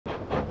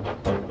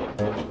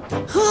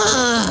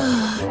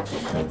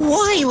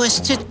Why was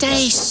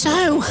today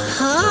so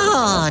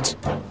hard?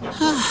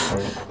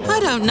 I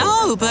don't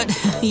know, but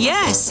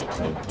yes,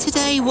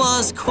 today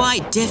was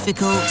quite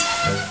difficult.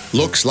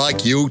 Looks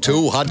like you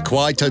two had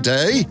quite a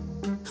day.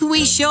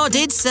 We sure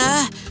did,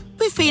 sir.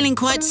 We're feeling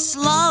quite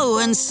slow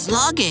and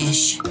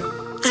sluggish.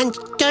 And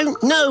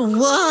don't know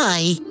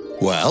why.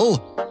 Well,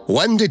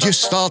 when did you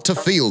start to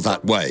feel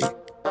that way?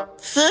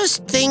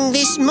 First thing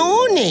this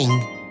morning.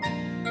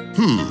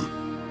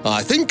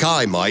 I think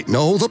I might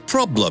know the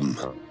problem.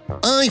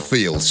 I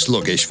feel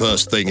sluggish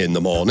first thing in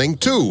the morning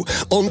too,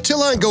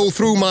 until I go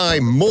through my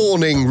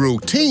morning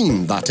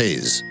routine, that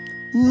is.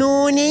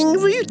 Morning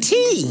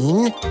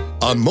routine?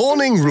 A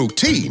morning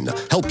routine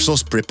helps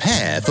us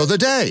prepare for the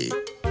day.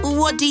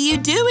 What do you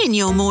do in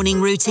your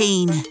morning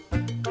routine?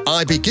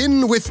 I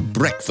begin with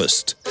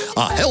breakfast.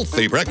 A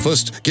healthy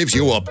breakfast gives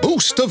you a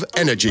boost of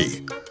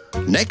energy.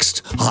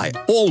 Next, I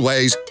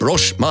always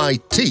brush my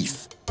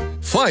teeth.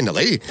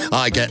 Finally,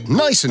 I get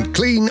nice and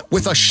clean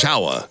with a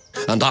shower.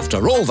 And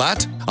after all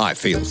that, I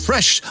feel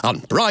fresh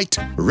and bright,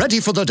 ready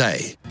for the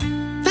day.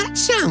 That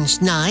sounds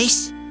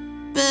nice.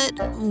 But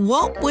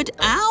what would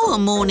our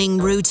morning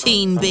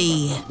routine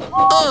be?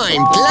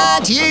 I'm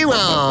glad you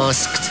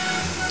asked.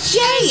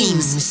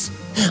 James!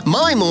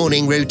 My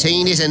morning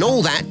routine isn't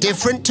all that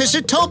different to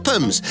Sir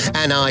Topham's,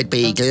 and I'd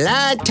be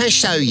glad to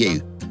show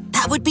you.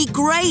 That would be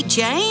great,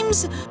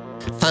 James.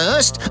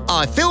 First,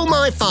 I fill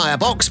my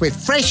firebox with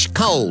fresh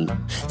coal.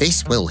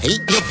 This will heat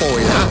your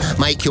boiler,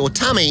 make your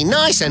tummy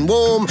nice and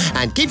warm,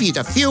 and give you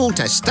the fuel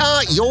to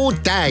start your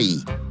day.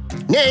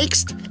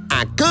 Next,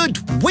 a good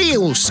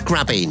wheel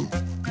scrubbing.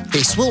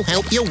 This will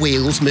help your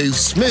wheels move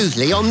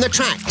smoothly on the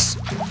tracks.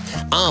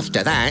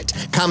 After that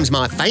comes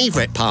my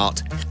favourite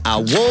part, a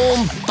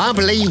warm,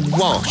 bubbly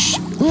wash.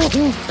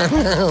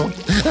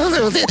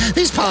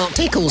 This part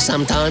tickles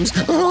sometimes.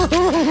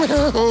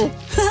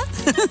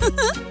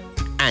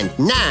 And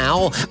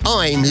now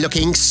I'm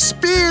looking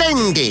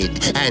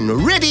splendid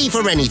and ready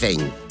for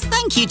anything.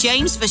 Thank you,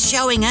 James, for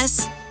showing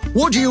us.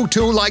 Would you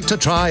two like to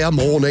try a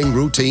morning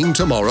routine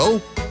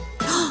tomorrow?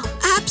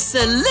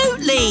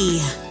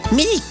 Absolutely!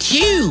 Me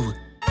too.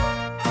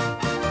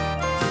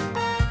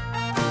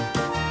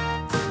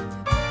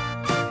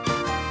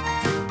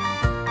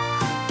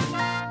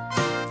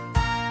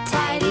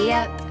 Tidy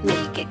up,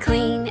 make it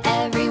clean.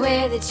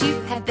 Everywhere that you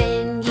have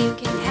been, you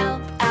can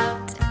help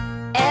out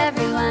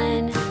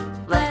everyone.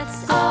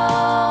 Let's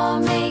all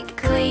make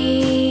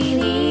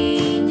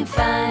cleaning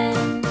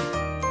fun.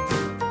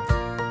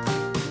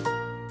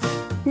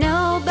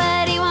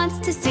 Nobody wants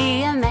to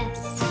see a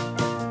mess,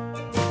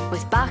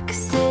 with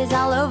boxes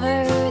all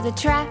over the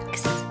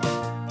tracks.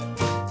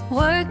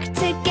 Work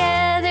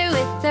together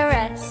with the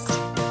rest,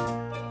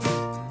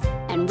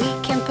 and we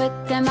can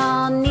put them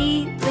all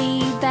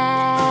neatly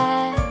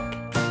back.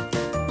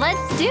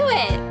 Let's do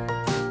it!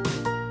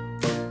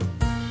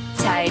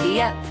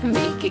 Tidy up,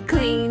 make it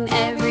clean.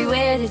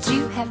 Everywhere that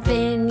you have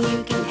been,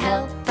 you can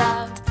help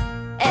out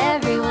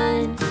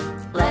everyone.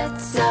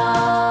 Let's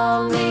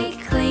all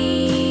make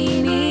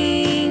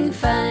cleaning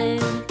fun.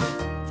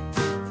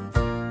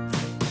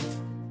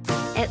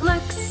 It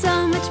looks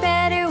so much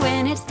better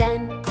when it's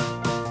done,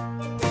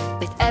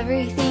 with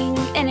everything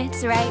in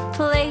its right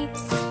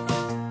place.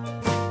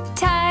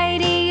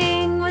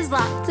 Tidying was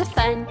lots of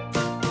fun,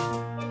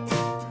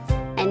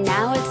 and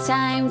now it's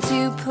time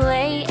to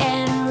play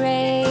and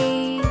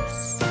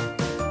race.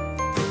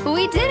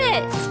 We did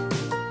it!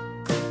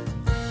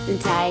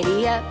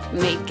 Tidy up,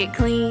 make it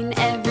clean.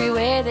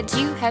 Everywhere that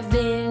you have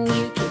been,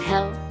 you can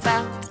help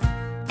out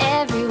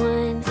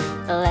everyone.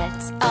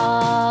 Let's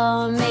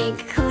all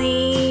make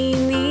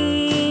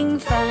cleaning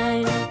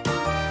fun.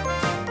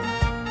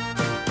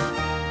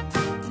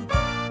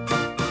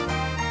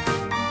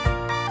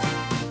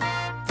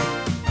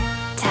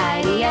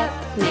 Tidy up,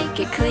 make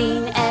it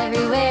clean.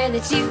 Everywhere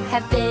that you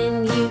have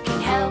been, you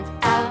can help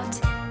out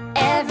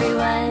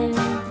everyone.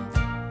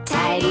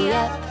 Tidy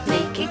up,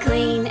 make it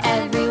clean.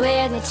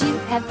 Everywhere that you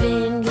have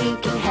been, you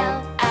can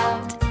help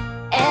out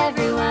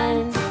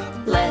everyone.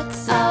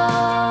 Let's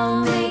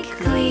all make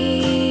cleaning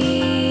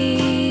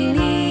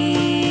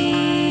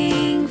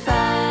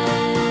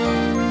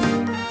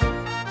fun.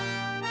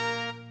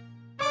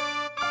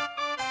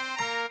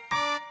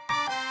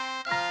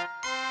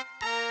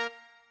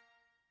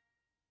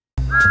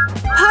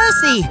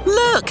 Percy,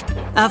 look!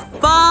 A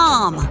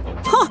farm!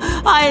 Oh,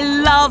 I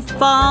love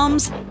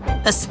farms,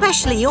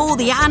 especially all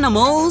the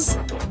animals.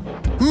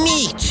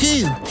 Me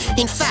too.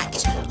 In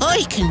fact,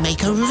 I can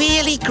make a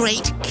really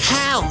great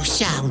cow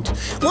sound.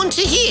 Want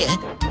to hear?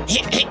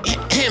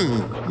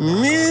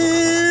 Moo!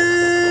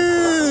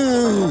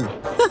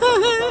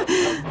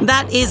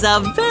 That is a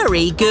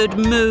very good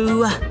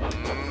moo.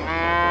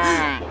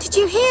 Did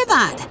you hear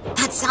that?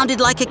 That sounded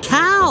like a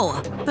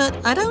cow, but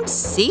I don't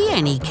see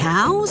any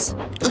cows.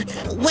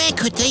 Where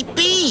could they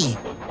be?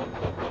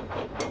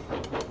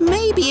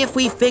 Maybe if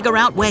we figure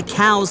out where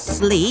cows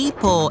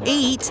sleep or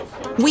eat,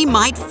 we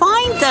might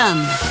find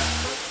them.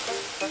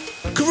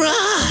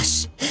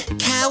 Grass!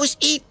 Cows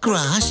eat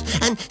grass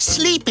and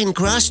sleep in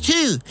grass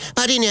too,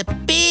 but in a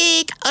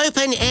big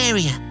open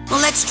area. Well,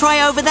 let's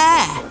try over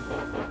there.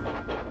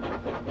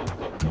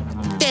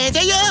 There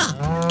they are!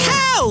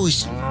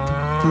 Cows!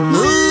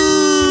 Moo!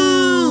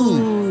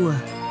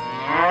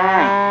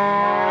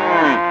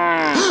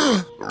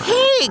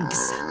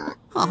 Pigs!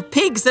 Oh,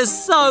 pigs are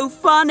so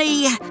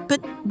funny. But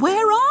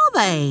where are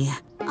they?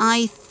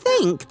 I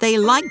think they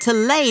like to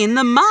lay in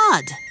the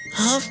mud.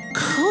 Of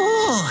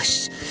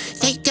course.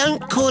 They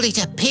don't call it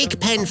a pig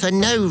pen for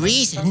no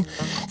reason.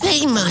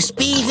 They must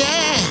be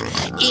there,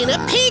 in a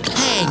pig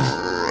pen.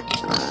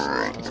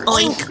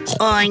 Oink,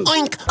 Oink,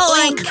 oink,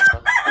 oink. oink.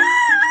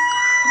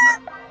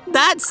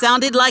 That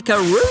sounded like a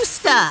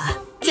rooster.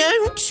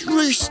 Don't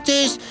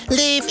roosters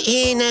live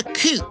in a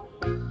coop?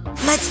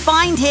 Let's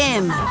find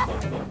him.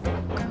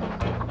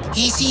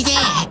 Is he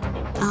there?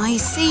 I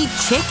see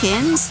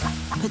chickens,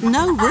 but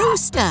no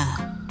rooster.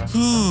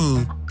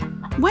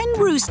 When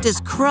roosters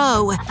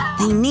crow,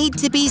 they need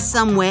to be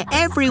somewhere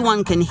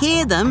everyone can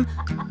hear them.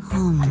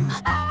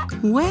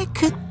 Where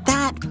could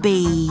that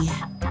be?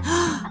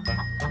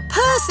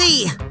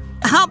 Percy!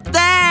 Up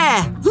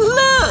there!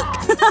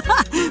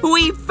 Look!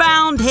 We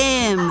found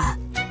him!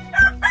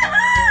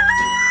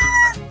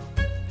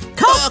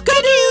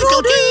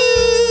 Cock-a-doodle-doo!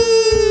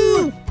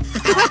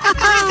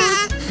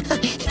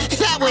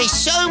 That was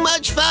so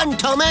much fun,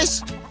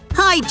 Thomas.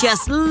 I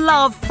just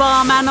love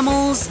farm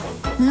animals.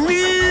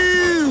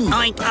 Moo!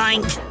 Oink,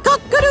 oink.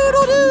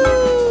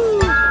 Cock-a-doodle-doo!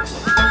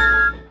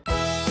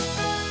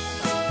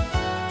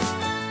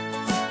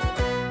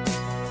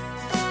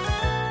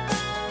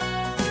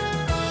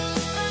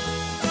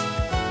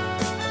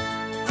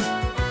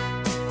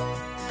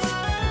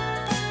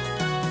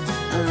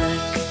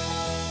 Look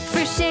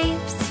for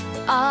shapes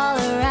all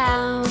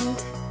around.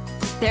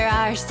 There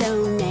are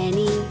so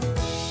many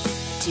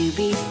to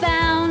be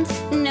found.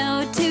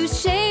 No two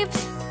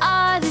shapes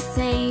are the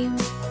same.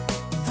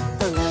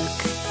 Look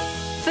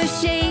for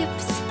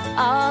shapes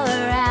all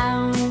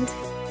around.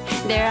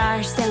 There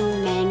are so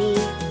many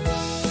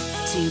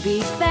to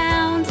be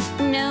found.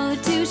 No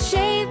two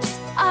shapes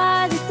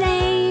are the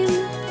same.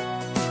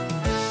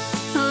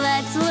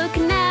 Let's look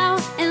now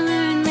and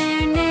learn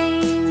their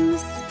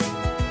names.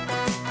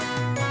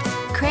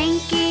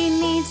 Cranky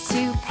needs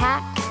to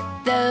pack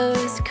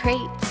those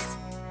crates.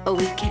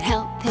 We can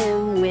help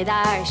him with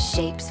our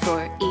shapes.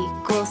 For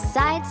equal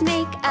sides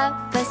make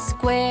up a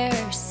square,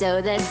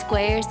 so the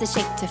square's the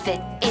shape to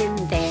fit in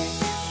there.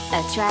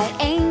 A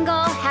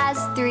triangle has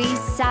 3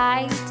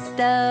 sides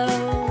though,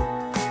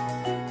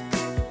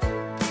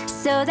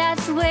 so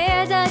that's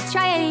where the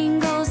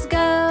triangles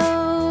go.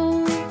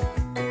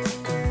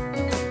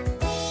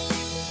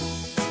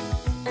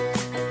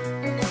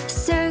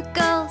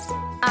 Circles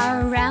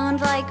are round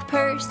like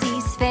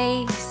Percy's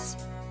face.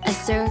 A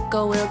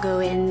circle will go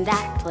in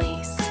that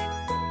place.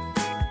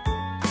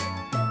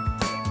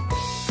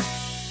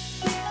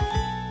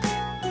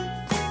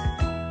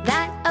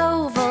 That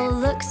oval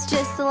looks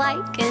just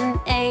like an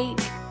egg.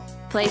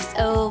 Place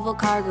oval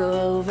cargo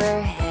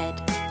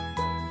overhead.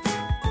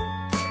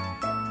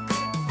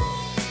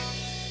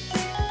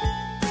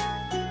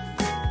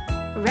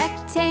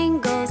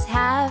 Rectangles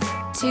have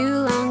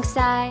 2 long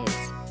sides.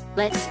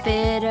 Let's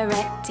fit a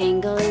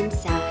rectangle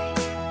inside.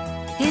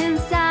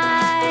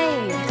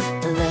 Inside,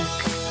 look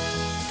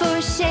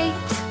for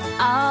shapes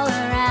all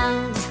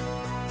around.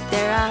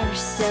 There are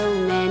so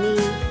many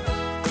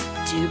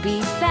to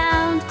be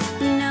found.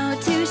 No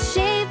two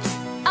shapes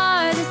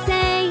are the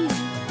same.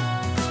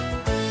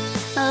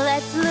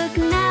 Let's look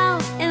now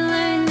and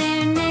learn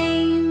their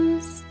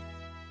names.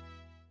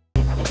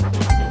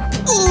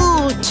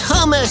 Oh,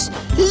 Thomas,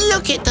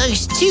 look at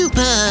those 2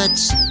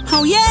 birds.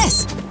 Oh,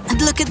 yes.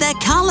 And look at their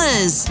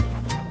colours.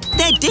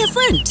 They're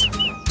different,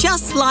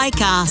 just like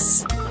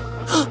us.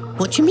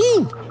 What do you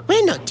mean?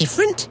 We're not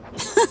different.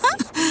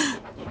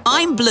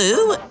 I'm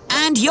blue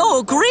and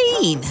you're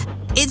green.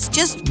 It's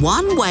just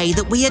one way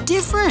that we are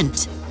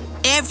different.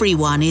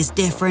 Everyone is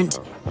different,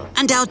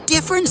 and our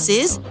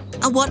differences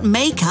are what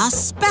make us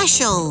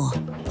special.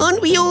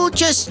 Aren't we all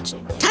just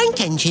tank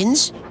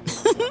engines?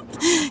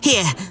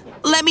 Here,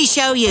 let me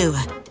show you.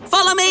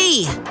 Follow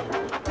me.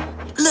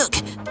 Look,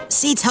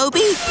 see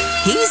Toby?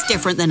 He's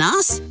different than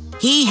us.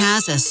 He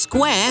has a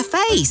square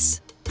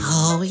face.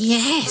 Oh,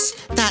 yes,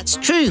 that's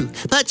true,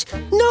 but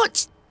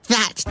not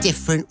that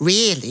different,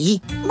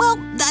 really. Well,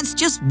 that's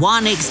just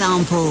one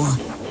example.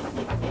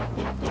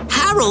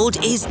 Harold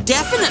is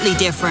definitely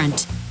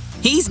different.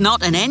 He's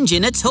not an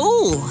engine at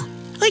all.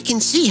 I can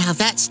see how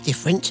that's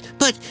different,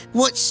 but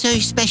what's so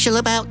special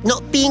about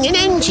not being an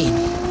engine?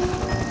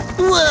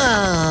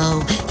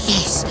 Whoa!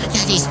 Yes,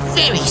 that is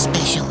very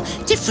special.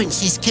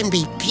 Differences can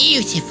be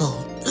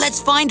beautiful. Let's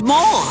find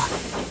more.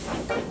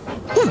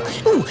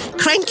 Ooh,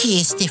 Cranky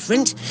is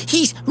different.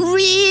 He's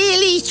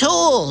really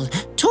tall.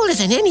 Taller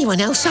than anyone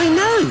else I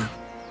know.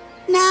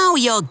 Now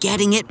you're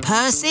getting it,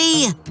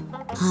 Percy.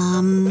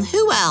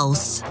 Who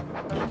else?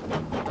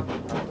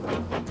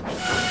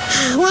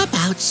 How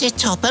about Sir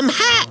Topham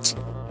Hatt?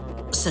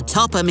 Sir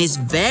Topham is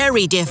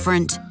very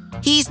different.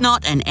 He's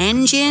not an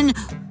engine,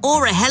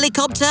 or a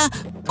helicopter,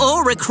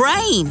 or a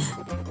crane.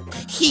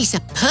 He's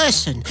a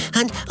person,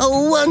 and a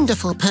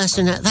wonderful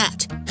person at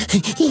that.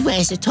 He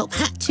wears a top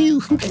hat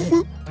too.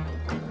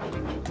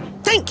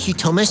 Thank you,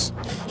 Thomas.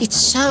 It's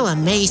so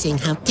amazing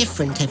how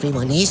different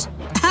everyone is.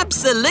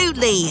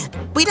 Absolutely.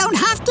 We don't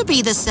have to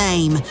be the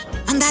same,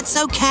 and that's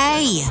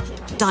okay.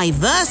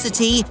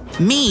 Diversity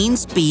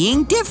means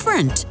being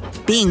different.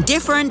 Being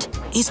different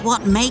is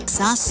what makes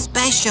us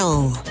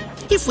special.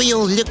 If we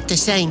all looked the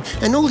same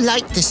and all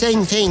liked the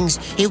same things,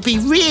 it would be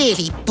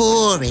really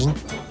boring.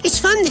 It's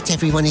fun that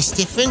everyone is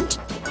different.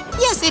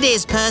 Yes, it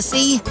is,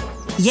 Percy.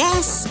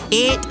 Yes,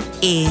 it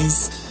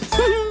is.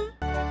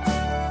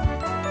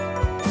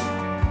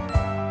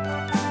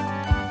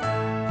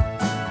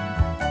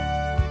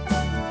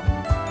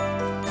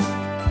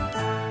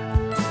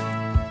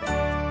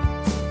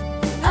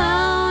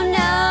 Oh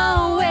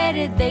no, where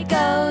did they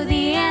go?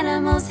 The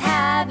animals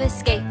have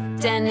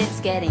escaped and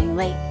it's getting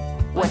late.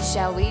 What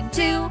shall we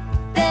do?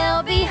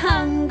 They'll be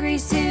hungry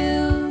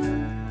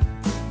soon.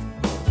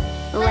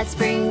 Let's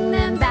bring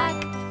them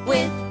back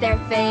with their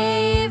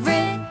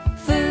favorite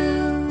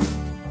food.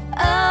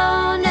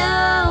 Oh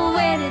no,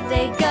 where did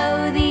they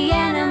go? The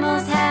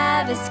animals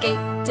have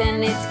escaped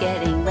and it's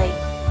getting late.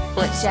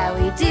 What shall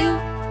we do?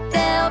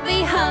 They'll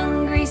be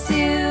hungry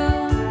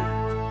soon.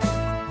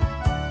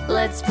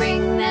 Let's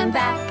bring them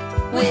back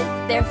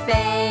with their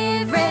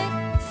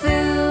favorite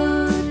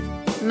food.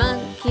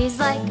 Monkeys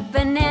like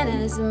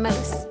bananas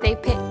most, they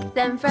pick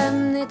them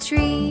from the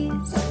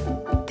trees.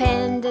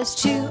 Pandas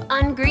chew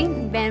on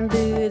green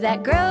bamboo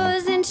that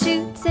grows in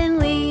shoots and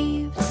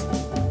leaves.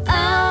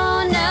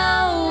 Oh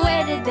no,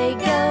 where did they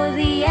go?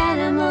 The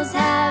animals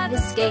have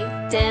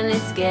escaped and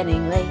it's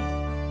getting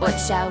late. What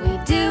shall we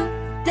do?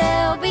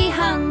 They'll be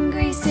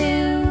hungry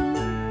soon.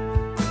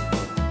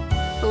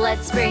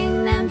 Let's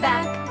bring them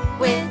back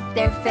with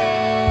their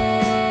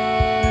favorite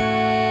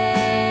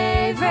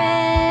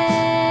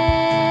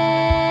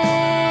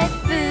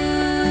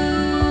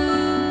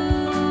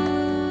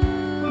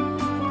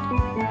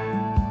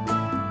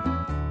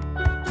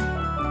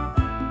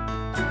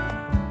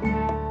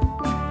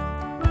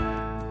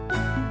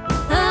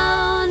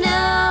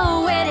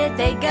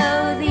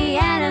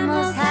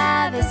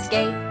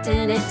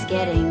and it's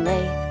getting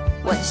late.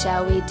 What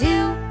shall we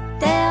do?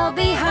 They'll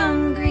be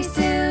hungry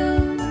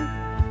soon.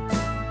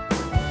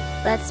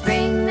 Let's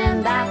bring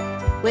them back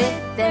with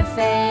their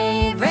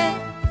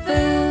favorite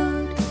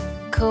food.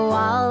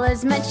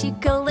 Koalas munch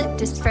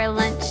eucalyptus for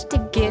lunch to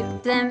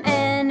give them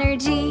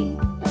energy.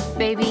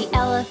 Baby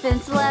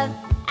elephants love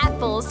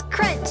apples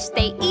crunch,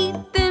 they eat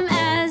them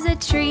as a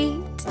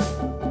treat.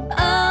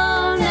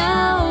 Oh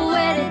no,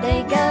 where did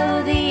they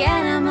go? The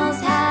animals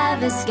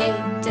have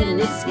escaped and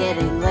it's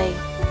getting late.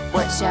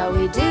 What shall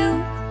we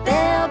do?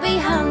 They'll be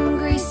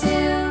hungry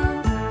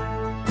soon.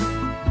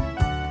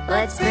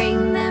 Let's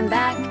bring them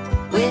back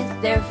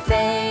with their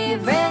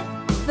favorite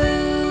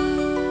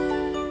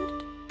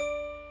food.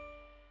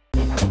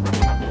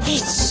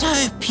 It's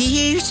so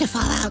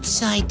beautiful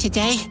outside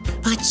today,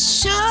 but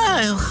so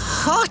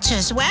hot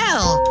as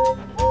well.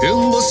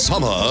 In the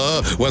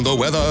summer, when the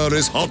weather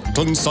is hot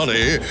and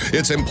sunny,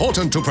 it's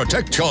important to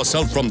protect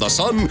yourself from the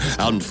sun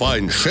and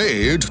find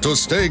shade to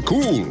stay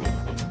cool.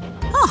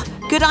 Oh,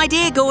 good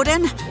idea,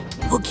 Gordon.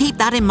 We'll keep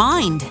that in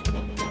mind.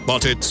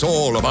 But it's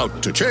all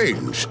about to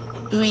change.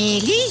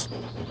 Really?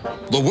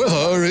 The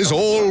weather is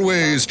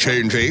always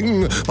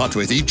changing, but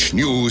with each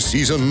new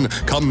season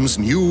comes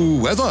new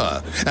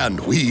weather, and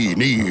we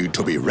need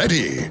to be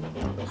ready.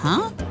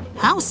 Huh?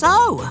 How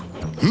so?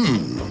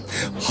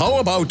 How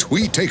about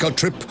we take a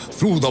trip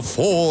through the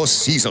 4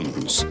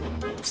 seasons?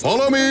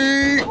 Follow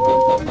me!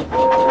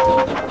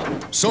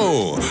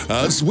 So,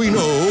 as we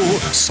know,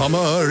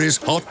 summer is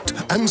hot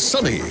and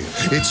sunny.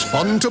 It's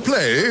fun to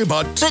play,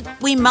 but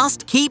we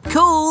must keep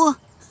cool.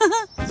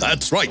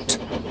 That's right.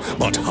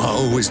 But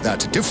how is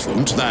that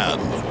different than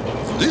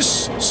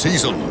this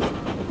season?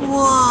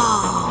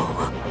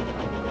 Whoa!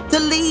 The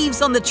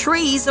leaves on the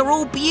trees are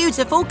all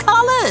beautiful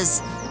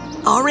colours.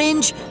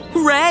 Orange,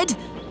 red,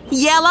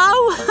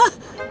 yellow.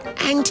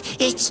 And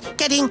it's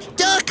getting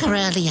darker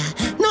earlier,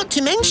 not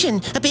to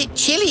mention a bit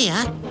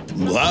chillier.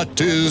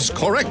 That is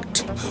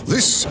correct.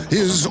 This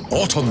is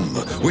autumn,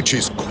 which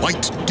is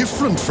quite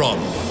different from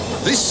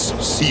this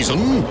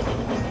season.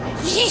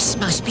 This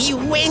must be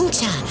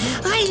winter.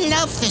 I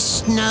love the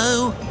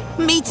snow.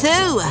 Me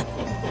too.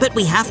 But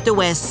we have to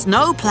wear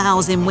snow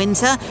plows in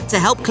winter to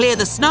help clear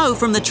the snow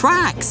from the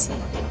tracks.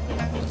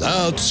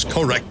 That's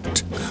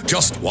correct.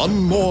 Just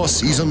one more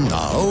season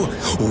now.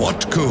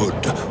 What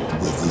could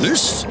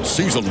this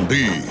season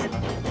be?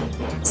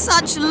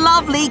 Such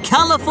lovely,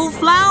 colourful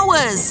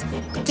flowers.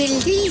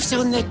 The leaves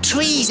on the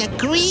trees are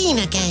green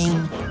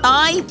again.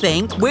 I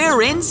think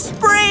we're in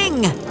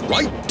spring.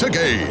 Right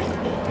again.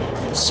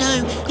 So,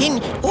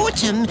 in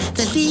autumn,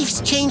 the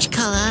leaves change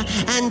colour,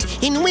 and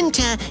in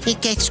winter, it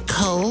gets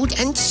cold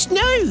and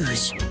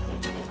snows.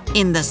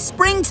 In the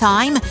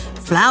springtime,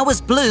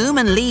 flowers bloom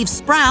and leaves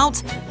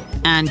sprout.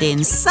 And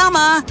in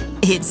summer,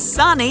 it's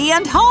sunny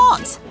and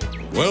hot.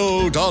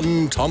 Well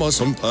done, Thomas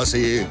and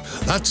Percy.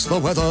 That's the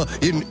weather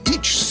in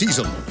each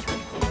season.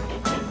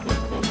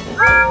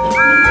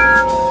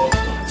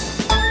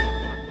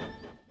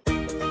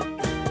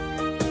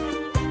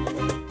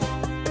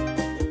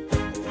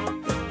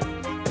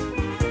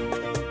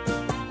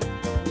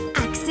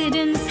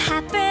 Accidents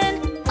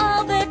happen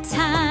all the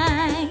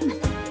time.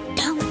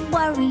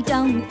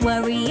 Don't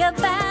worry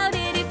about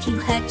it if you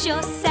hurt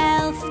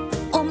yourself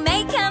or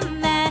make a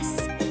mess.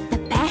 The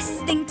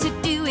best thing to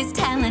do is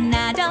tell an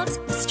adult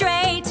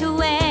straight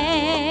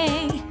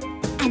away,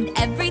 and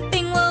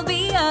everything will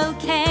be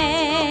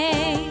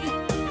okay.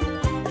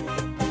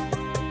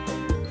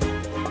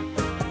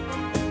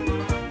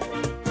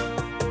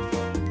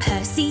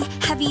 Percy,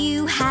 have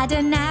you had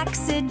an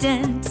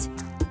accident?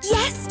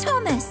 Yes,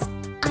 Thomas.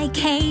 I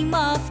came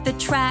off the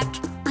track.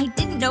 I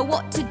didn't know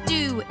what to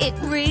do, it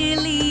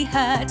really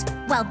hurt.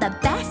 Well, the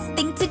best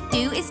thing to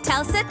do is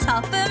tell Sir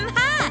Topham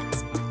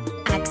Hatt.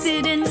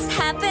 Accidents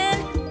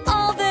happen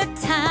all the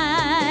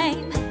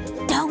time.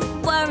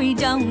 Don't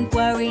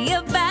worry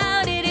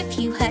about it if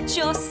you hurt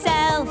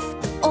yourself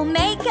or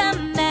make a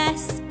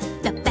mess.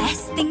 The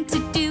best thing to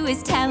do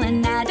is tell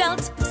an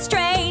adult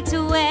straight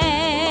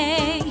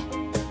away,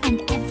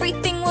 and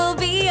everything will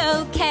be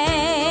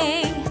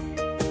okay.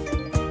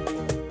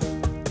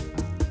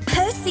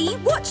 Percy,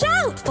 watch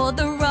out for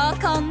the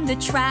rock on the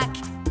track.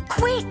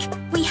 Quick,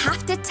 we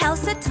have to tell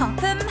Sir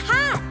Topham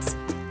Hatt.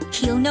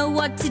 He'll know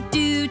what to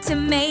do to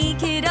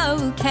make it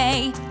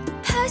okay.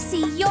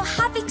 Percy, you're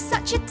having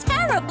such a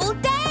terrible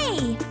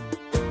day.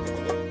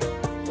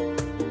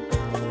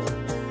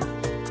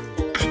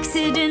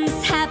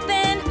 Accidents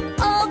happen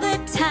all the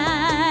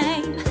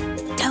time.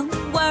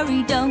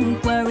 Don't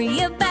worry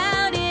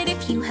about it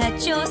if you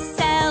hurt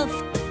yourself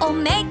or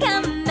make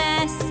a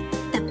mess.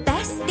 The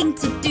best thing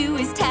to do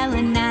is tell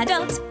an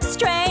adult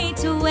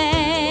straight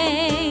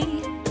away.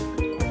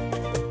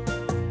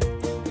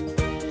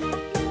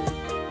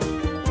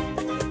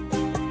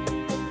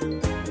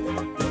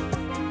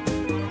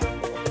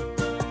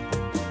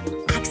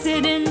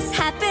 Accidents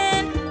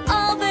happen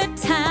all the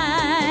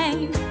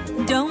time.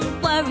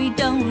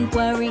 Don't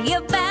worry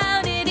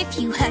about it if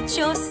you hurt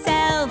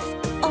yourself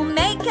or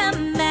make a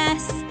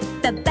mess.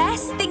 The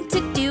best thing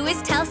to do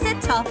is tell Sir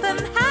Topham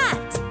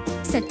Hatt.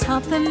 Sir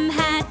Topham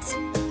Hatt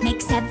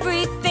makes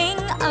everything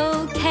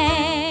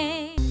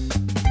okay.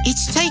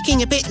 It's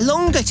taking a bit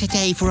longer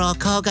today for our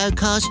cargo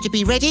cars to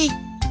be ready.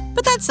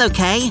 But that's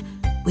okay.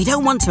 We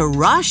don't want to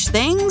rush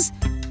things.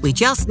 We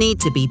just need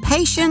to be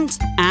patient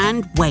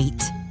and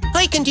wait.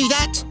 I can do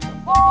that.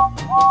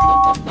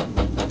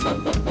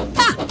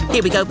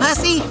 Here we go,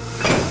 Percy.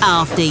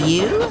 After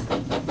you.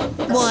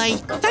 Why,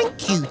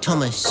 thank you,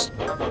 Thomas.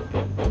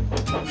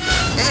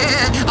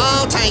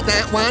 I'll take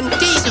that one.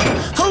 Diesel,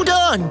 hold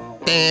on.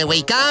 There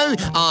we go.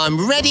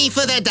 I'm ready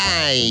for the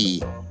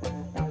day.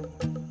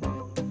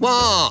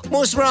 What?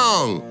 What's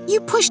wrong?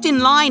 You pushed in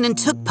line and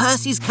took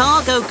Percy's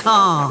cargo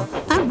car.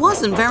 That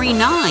wasn't very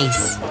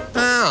nice.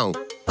 Oh,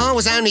 I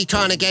was only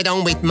trying to get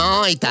on with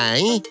my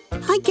day.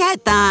 I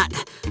get that.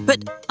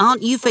 But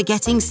aren't you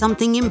forgetting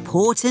something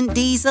important,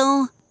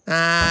 Diesel?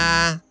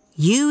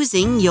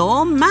 Using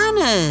your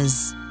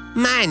manners.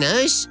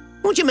 Manners?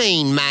 What do you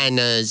mean,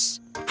 manners?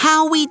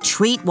 How we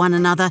treat one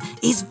another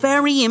is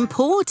very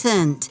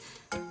important.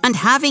 And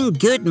having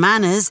good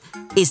manners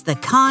is the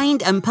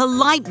kind and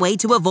polite way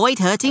to avoid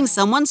hurting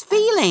someone's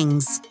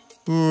feelings.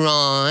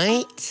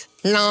 Right.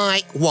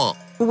 Like what?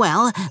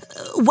 Well,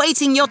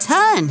 waiting your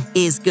turn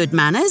is good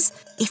manners.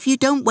 If you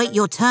don't wait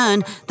your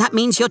turn, that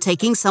means you're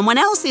taking someone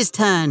else's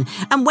turn.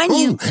 And when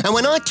And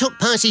when I took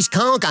Percy's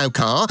cargo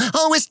car,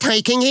 I was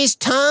taking his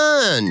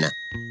turn.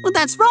 Well,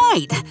 that's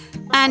right.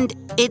 And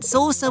it's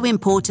also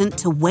important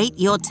to wait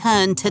your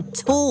turn to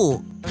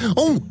talk.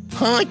 Oh,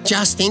 I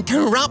just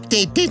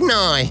interrupted, didn't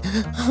I?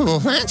 Oh,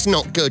 that's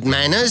not good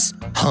manners.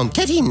 I'm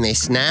getting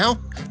this now.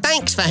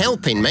 Thanks for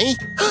helping me.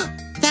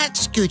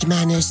 That's good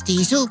manners,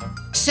 Diesel.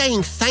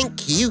 Saying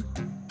thank you.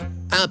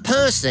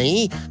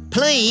 Percy,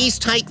 please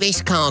take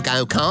this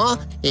cargo car.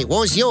 It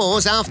was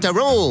yours after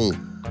all.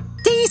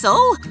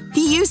 Diesel,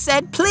 you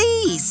said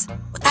please.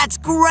 That's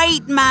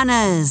great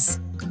manners.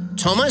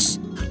 Thomas,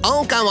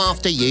 I'll go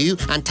after you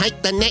and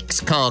take the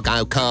next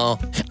cargo car.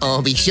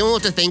 I'll be sure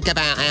to think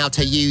about how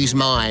to use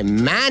my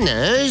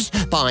manners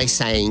by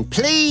saying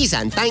please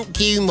and thank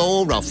you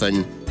more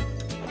often.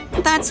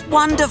 That's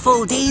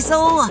wonderful,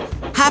 Diesel.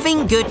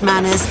 Having good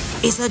manners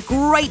is a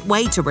great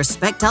way to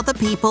respect other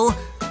people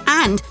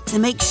and to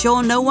make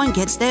sure no one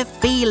gets their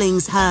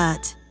feelings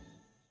hurt.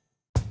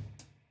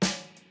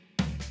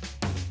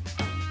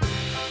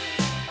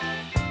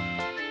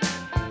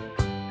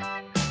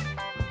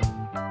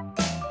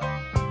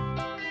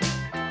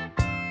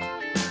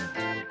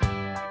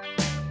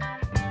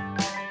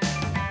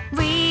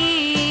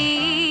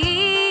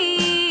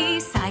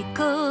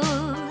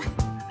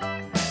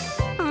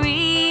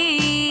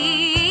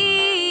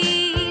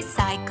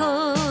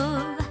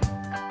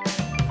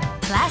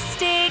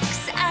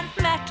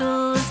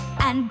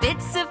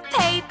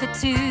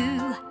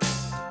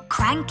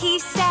 Cranky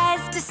says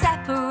to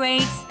separate.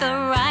 separates the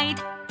right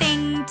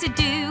thing to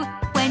do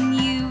when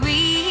you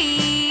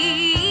recycle.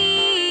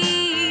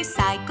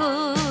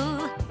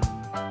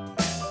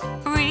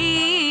 Recycle.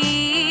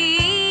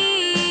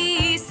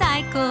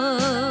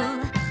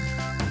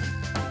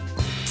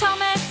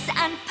 Thomas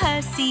and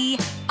Percy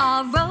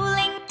are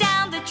rolling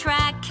down the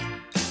track.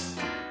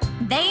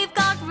 They've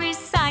got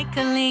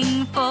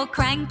recycling for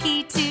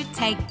Cranky to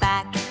take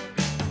back.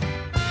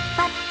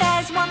 But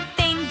there's one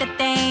thing that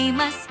they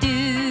must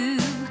do.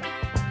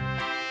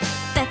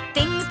 The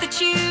things that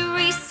you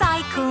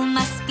recycle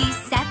must be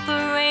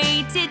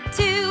separated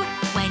too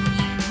when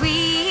you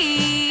recycle.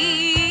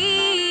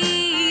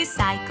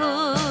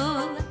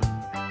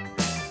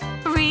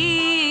 Recycle.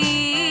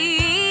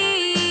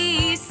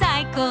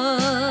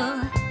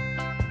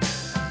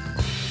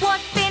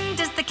 What bin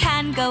does the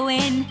can go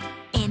in?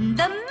 In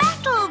the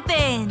metal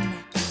bin.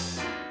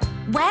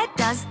 Where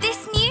does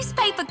this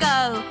newspaper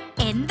go?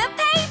 In the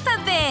paper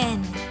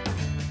bin.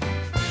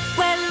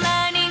 We're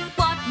learning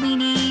what we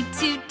need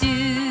to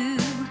do.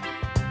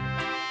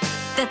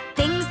 The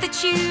things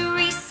that you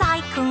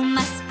recycle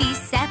must be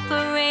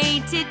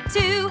separated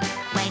too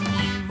when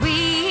you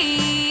recycle.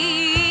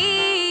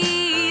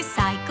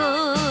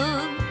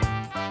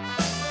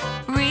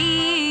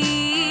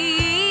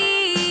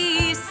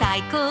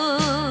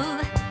 Recycle.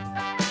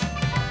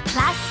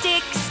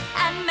 Plastics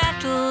and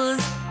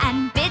metals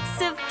and bits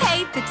of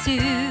paper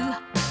too.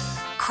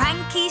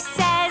 Cranky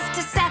says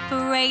to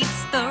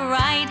separate's the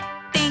right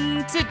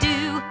thing to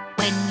do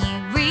when you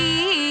recycle.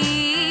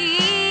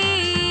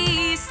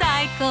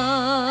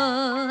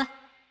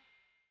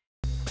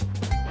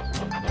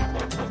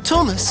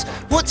 Thomas,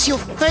 what's your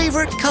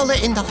favourite colour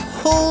in the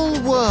whole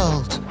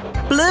world?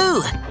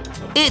 Blue.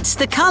 It's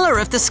the colour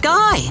of the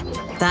sky.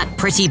 That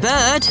pretty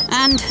bird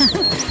and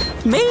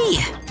me.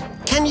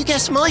 Can you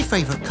guess my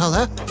favourite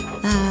colour?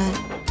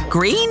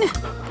 Green?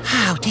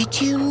 How did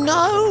you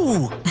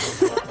know?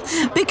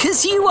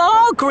 Because you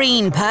are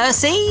green,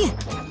 Percy.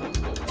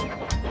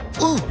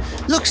 Oh,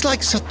 looks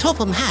like Sir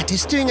Topham Hatt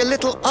is doing a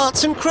little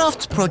arts and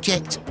crafts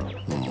project.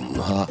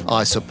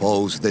 I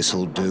suppose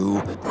this'll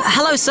do.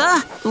 Hello,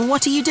 sir.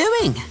 What are you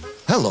doing?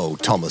 Hello,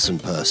 Thomas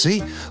and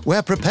Percy.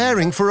 We're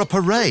preparing for a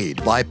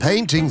parade by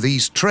painting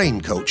these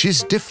train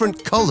coaches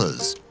different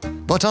colours.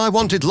 But I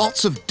wanted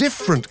lots of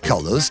different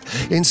colours.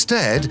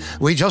 Instead,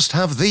 we just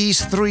have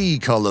these three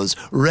colours,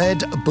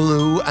 red,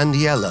 blue and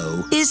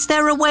yellow. Is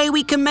there a way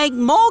we can make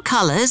more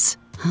colours?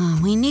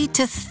 We need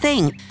to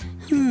think.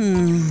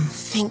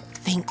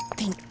 Think.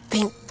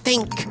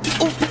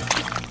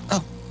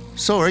 Oh,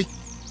 sorry.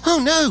 Oh,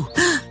 no.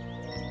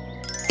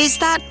 Is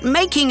that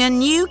making a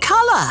new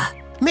colour?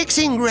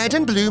 Mixing red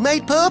and blue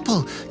made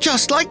purple,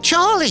 just like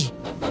Charlie.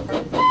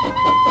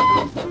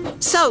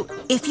 So,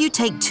 if you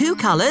take two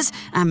colours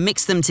and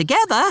mix them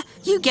together,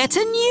 you get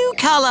a new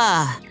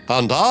colour.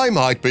 And I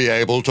might be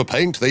able to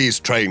paint these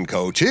train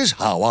coaches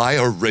how I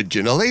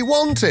originally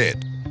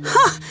wanted.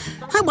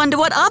 I wonder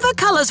what other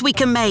colours we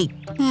can make.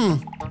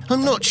 I'm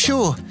not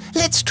sure.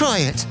 Let's try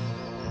it.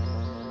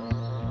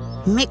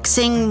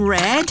 Mixing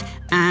red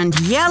and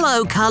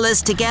yellow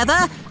colours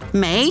together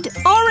made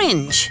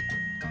orange.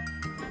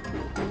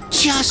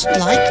 Just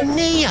like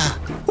Nia.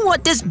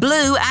 What does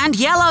blue and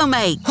yellow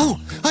make? Oh,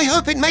 I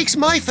hope it makes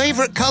my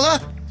favourite colour.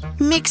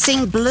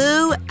 Mixing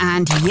blue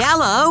and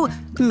yellow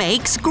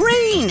makes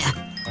green.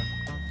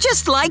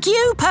 Just like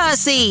you,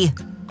 Percy.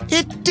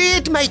 It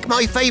did make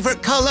my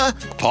favourite colour.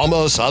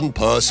 Thomas and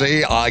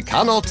Percy, I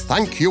cannot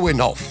thank you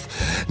enough.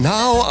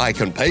 Now I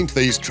can paint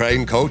these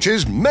train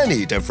coaches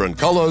many different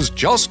colours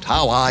just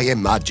how I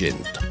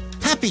imagined.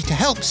 Happy to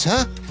help,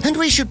 sir. And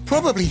we should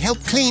probably help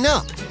clean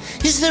up.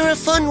 Is there a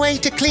fun way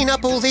to clean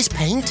up all this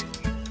paint?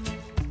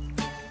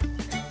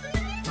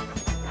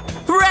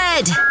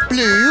 Red,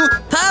 Blue,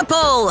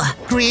 purple,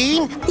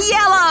 green,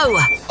 yellow.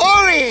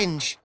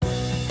 orange.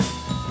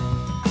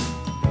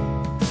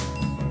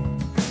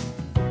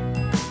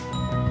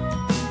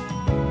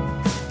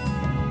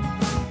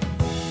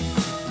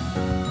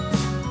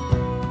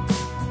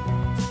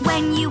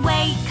 When you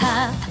wake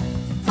up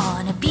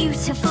on a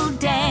beautiful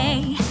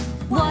day,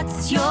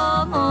 what's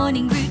your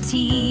morning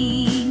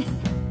routine?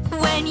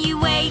 When you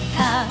wake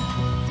up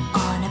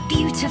on a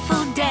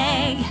beautiful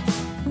day,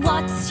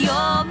 what's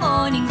your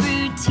morning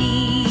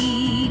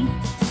routine?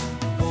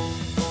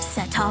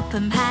 Sir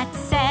Topham Hatt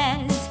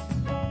says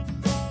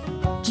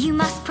you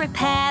must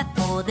prepare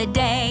for the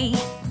day.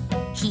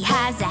 He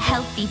has a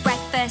healthy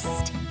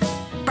breakfast,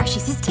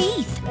 brushes his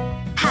teeth,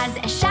 has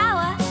a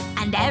shower,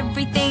 and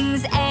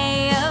everything's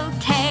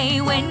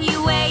a-okay. When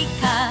you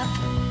wake up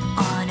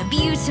on a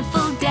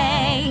beautiful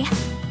day,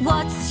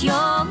 what's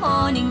your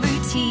morning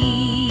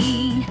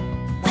routine?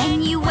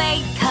 When you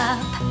wake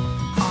up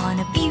on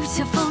a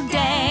beautiful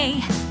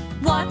day,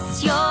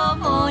 what's your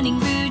morning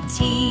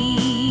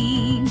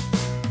routine?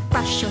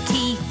 Brush your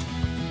teeth,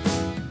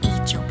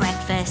 eat your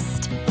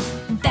breakfast,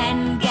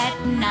 then get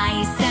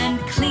nice and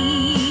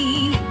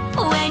clean.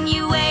 When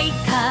you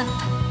wake up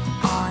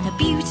on a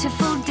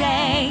beautiful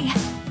day,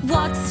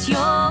 what's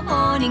your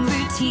morning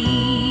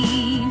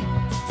routine?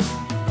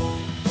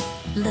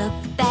 Look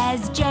there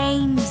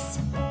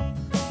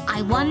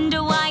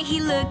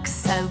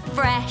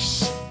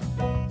fresh.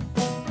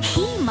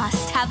 He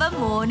must have a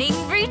morning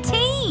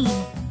routine.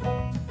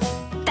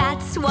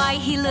 That's why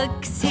he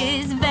looks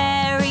his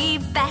very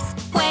best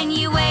when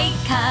you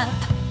wake up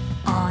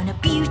on a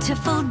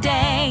beautiful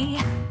day.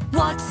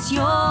 What's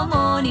your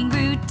morning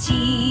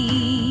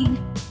routine?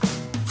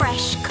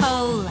 Fresh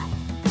coal,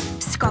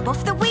 scrub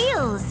off the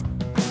wheels,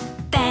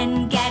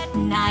 then get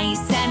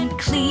nice and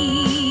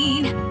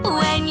clean.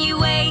 When you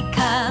wake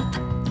up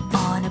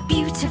on a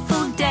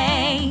beautiful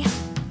day,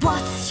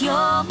 what's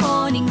your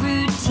morning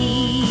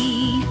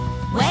routine?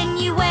 When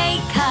you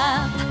wake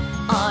up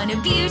on a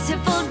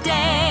beautiful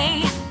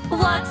day,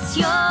 what's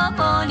your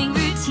morning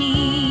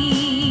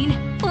routine?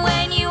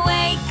 When you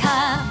wake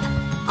up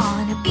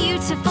on a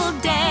beautiful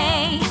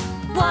day,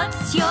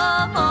 what's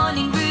your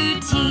morning routine?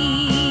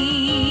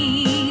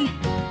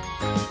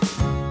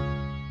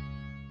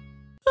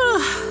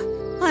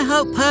 I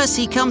hope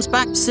Percy comes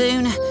back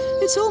soon.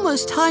 It's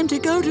almost time to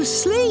go to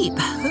sleep.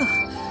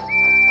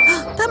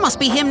 That must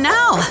be him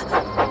now.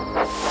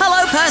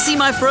 Hello, Percy,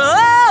 my friend.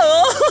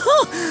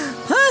 Oh!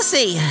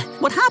 Percy,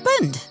 what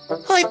happened?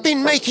 I've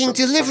been making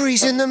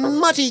deliveries in the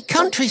muddy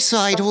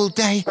countryside all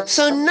day,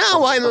 so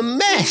now I'm a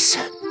mess.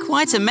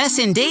 Quite a mess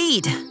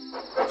indeed.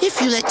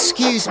 If you'll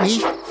excuse me.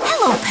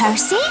 Hello,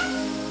 Percy.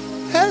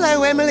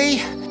 Hello,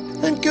 Emily.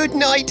 And good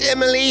night,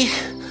 Emily.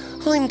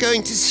 I'm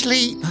going to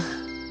sleep.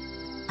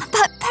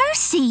 But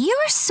Percy,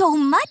 you're so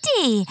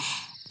muddy.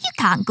 You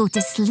can't go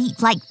to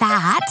sleep like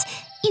that.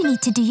 You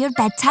need to do your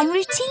bedtime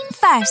routine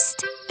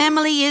first.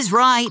 Emily is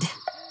right.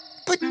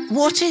 But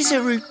what is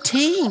a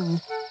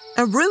routine?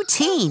 A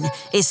routine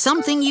is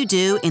something you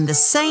do in the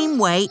same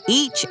way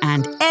each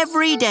and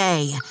every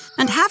day.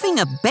 And having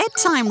a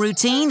bedtime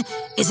routine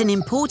is an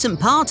important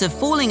part of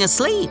falling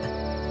asleep.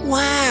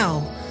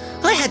 Wow.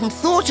 I hadn't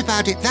thought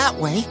about it that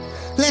way.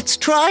 Let's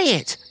try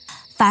it.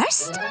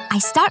 First, I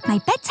start my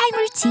bedtime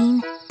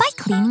routine by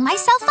cleaning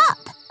myself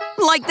up.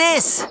 Like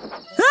this.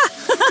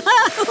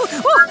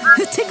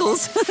 It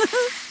tickles.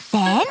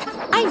 Then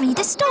I read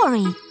a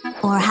story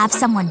or have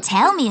someone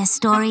tell me a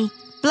story.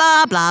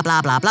 Blah, blah,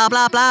 blah, blah, blah,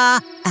 blah, blah.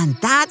 And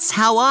that's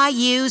how I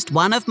used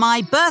one of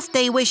my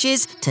birthday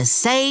wishes to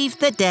save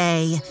the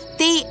day.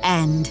 The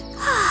end.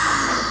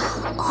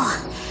 Oh,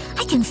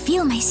 I can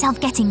feel myself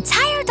getting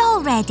tired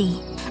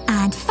already.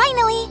 And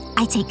finally,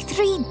 I take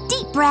 3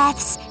 deep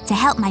breaths to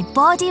help my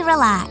body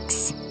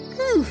relax.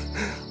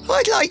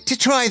 I'd like to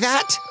try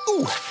that.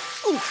 Ooh,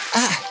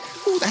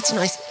 that's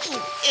nice.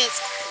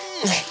 Yes.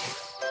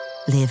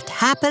 Lived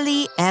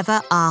happily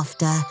ever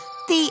after.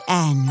 The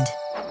end.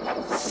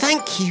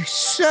 Thank you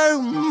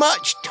so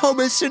much,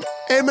 Thomas and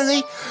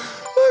Emily.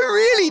 I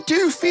really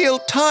do feel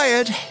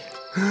tired.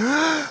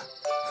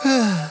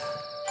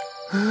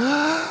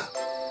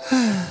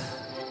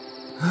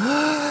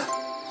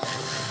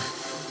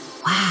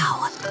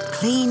 Wow,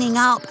 cleaning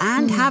up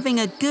and having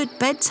a good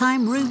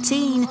bedtime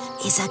routine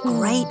is a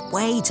great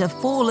way to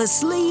fall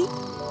asleep.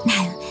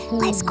 Now,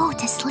 let's go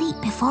to sleep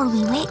before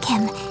we wake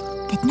him.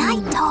 Good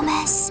night,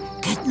 Thomas.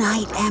 Good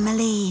night,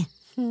 Emily.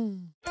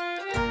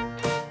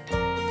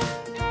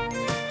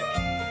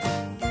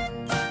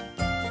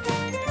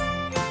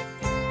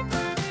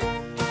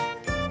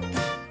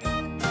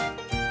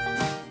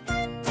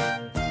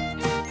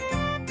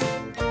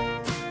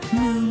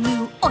 Moo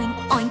moo, oink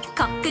oink,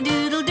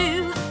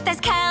 cock-a-doodle-doo.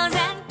 There's cows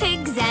and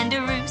pigs and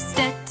a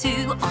rooster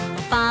too on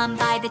the farm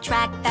by the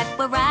track that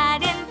we're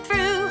riding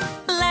through.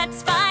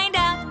 Let's find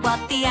out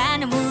what the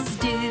animals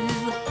do.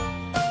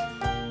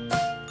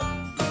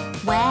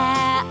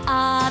 Where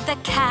are the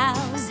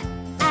cows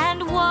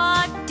and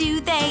what do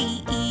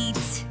they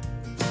eat?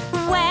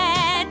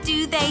 Where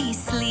do they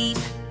sleep?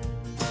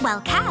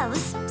 Well,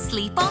 cows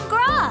sleep on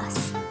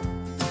grass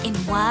in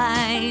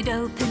wide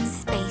open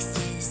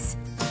spaces.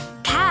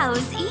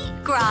 Cows eat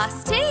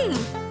grass too.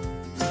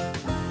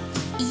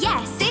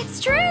 Yes,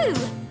 it's true.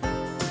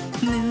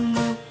 Moo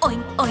moo,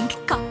 oink oink,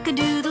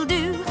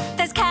 cock-a-doodle-doo.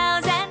 There's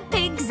cows and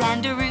pigs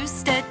and a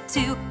rooster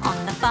too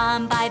on the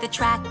farm by the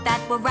track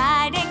that we're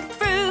riding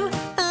through.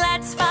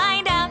 Let's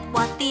find out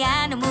what the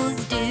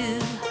animals do.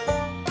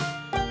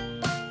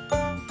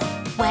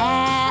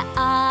 Where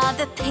are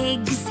the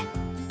pigs?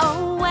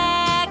 Oh,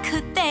 where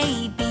could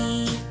they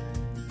be?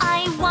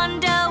 I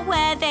wonder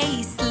where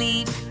they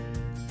sleep.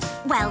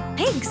 Well,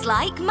 pigs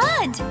like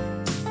mud.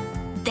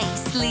 They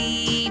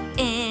sleep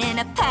in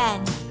a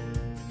pen,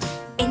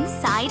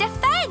 inside a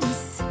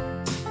fence.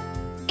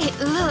 It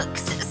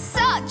looks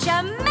such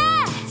a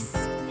mess.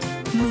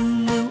 Moo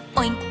moo,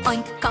 oink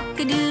oink,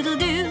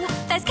 cock-a-doodle-doo.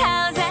 There's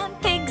cows and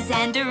pigs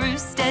and a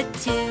rooster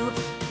too.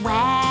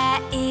 Where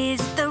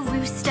is the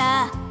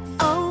rooster?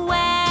 Oh,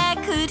 where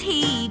could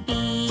he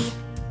be?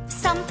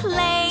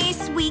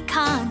 Someplace we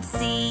can't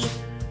see.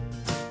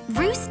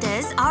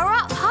 Roosters are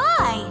up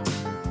high,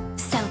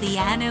 so the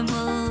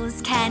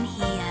animals can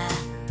hear.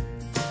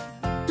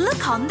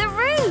 Look on the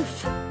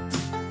roof.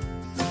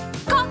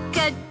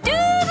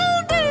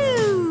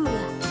 Cock-a-doodle-doo.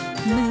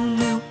 Moo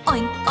moo,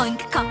 oink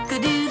oink,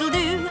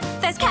 cock-a-doodle-doo.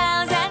 There's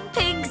cows and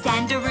pigs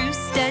and a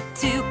rooster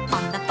too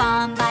on the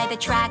farm by the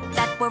track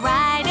that we're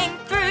riding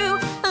through.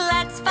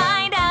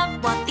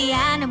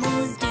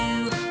 animals do.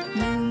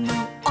 Moo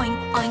moo,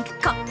 oink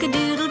oink,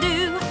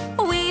 cock-a-doodle-doo.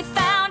 We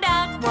found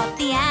out what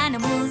the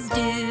animals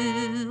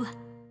do.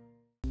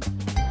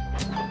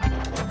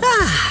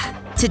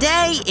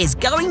 Today is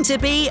going to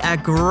be a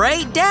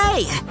great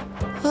day.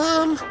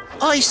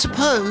 I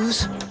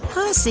suppose.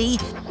 Percy,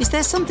 is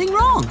there something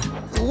wrong?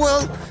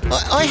 Well,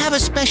 I have a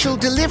special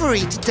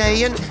delivery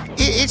today and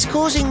it's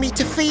causing me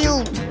to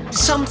feel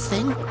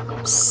something.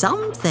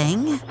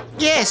 Something?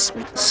 Yes,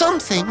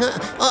 something.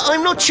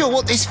 I'm not sure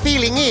what this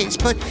feeling is,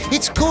 but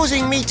it's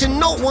causing me to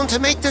not want to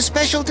make the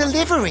special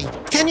delivery.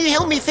 Can you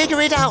help me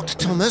figure it out,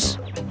 Thomas?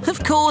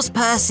 Of course,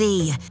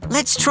 Percy.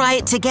 Let's try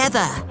it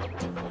together.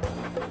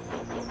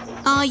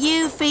 Are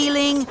you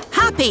feeling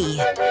happy?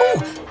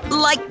 Oh,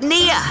 like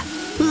Nia.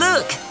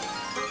 Look.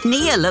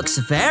 Nia looks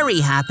very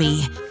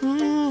happy.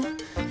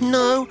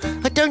 No,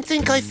 I don't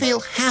think I feel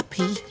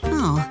happy.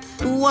 Oh,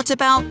 what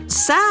about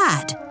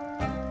sad?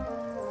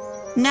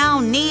 Now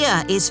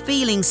Nia is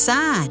feeling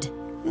sad.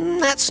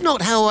 That's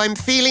not how I'm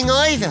feeling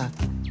either.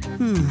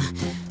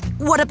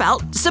 What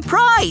about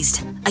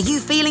surprised? Are you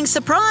feeling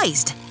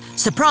surprised?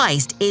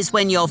 Surprised is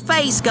when your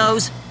face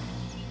goes...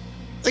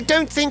 I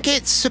don't think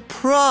it's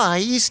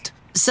surprised.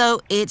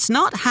 So it's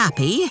not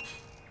happy,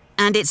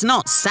 and it's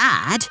not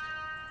sad,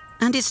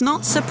 and it's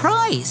not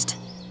surprised.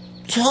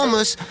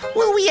 Thomas,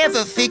 will we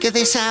ever figure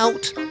this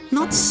out?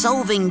 Not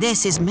solving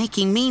this is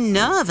making me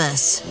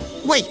nervous.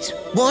 Wait,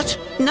 what?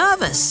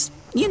 Nervous.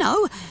 You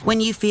know, when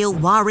you feel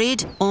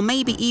worried or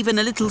maybe even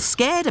a little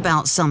scared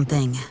about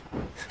something.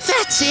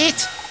 That's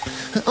it!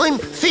 I'm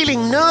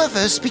feeling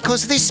nervous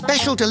because this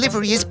special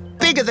delivery is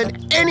bigger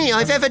than any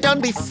I've ever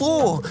done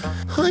before.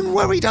 I'm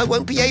worried I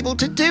won't be able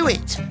to do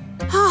it.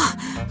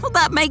 Well,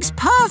 that makes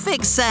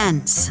perfect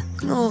sense.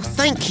 Oh,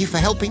 thank you for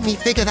helping me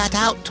figure that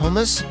out,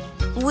 Thomas.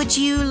 Would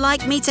you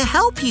like me to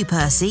help you,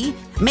 Percy?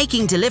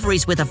 Making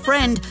deliveries with a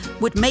friend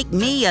would make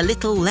me a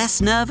little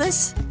less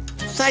nervous.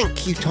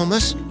 Thank you,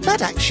 Thomas.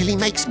 That actually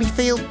makes me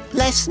feel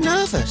less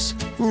nervous.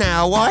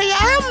 Now I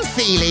am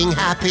feeling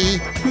happy.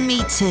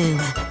 Me too.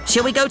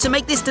 Shall we go to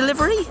make this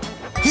delivery?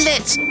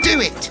 Let's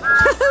do it!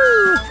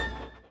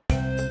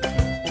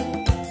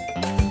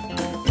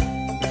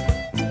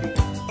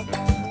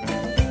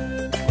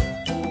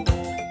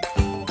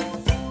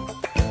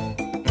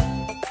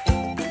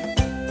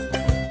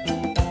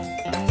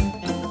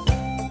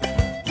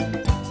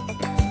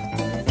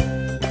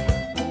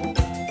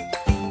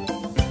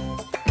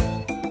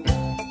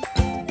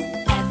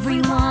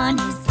 Everyone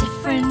is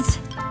different.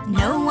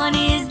 No one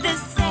is the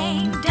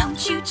same.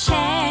 Don't you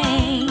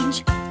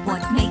change.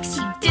 What makes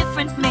you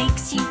different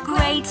makes you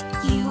great.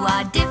 You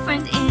are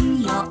different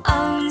in your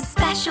own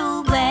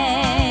special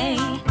way.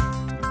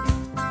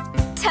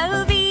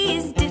 Toby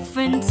is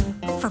different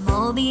from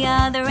all the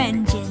other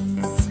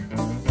engines.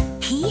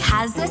 He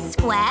has a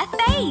square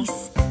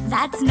face.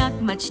 That's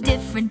not much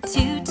different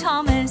to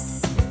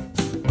Thomas.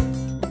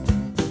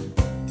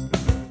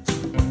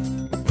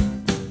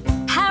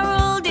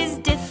 Harold is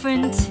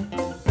different.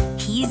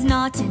 He's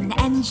not an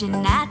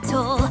engine at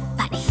all,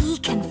 but he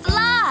can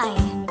fly.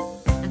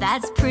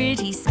 That's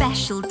pretty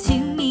special to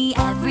me.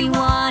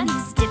 Everyone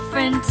is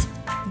different.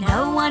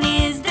 No one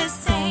is the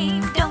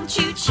same. Don't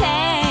you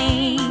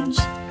change.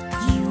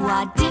 You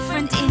are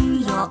different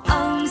in your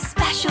own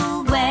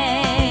special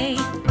way.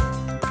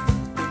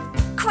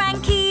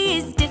 Cranky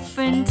is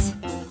different.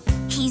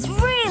 He's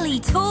really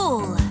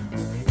tall.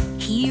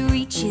 He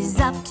reaches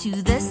up to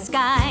the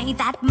sky.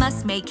 That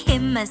must make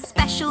him a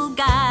special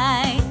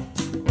guy.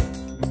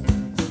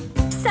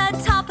 Sir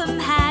Topham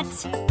Hatt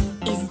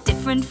is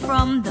different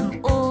from them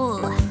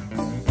all.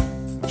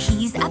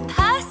 He's a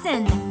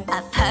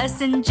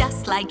person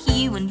just like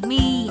you and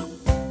me.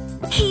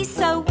 He's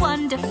so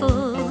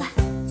wonderful.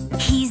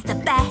 He's the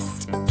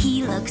best.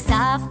 He looks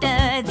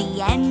after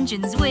the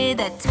engines with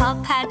a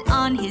top hat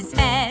on his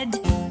head.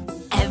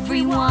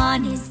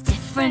 Everyone is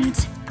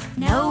different.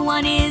 No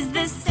one is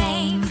the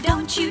same.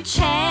 Don't you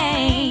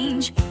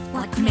change.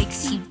 What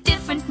makes you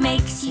different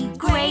makes you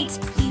great.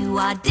 You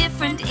are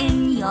different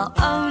in your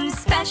own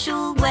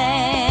special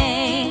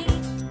way.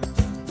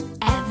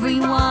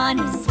 Everyone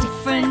is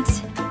different.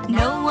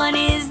 No one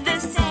is the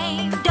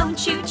same.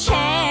 Don't you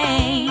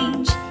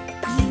change.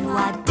 You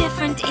are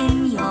different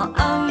in your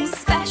own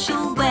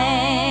special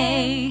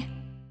way.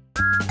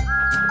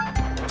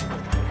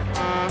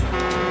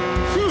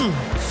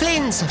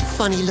 Flynn's a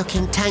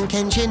funny-looking tank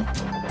engine.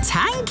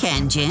 Tank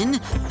engine?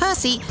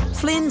 Percy,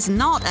 Flynn's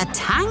not a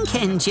tank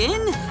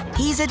engine.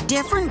 He's a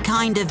different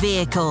kind of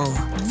vehicle.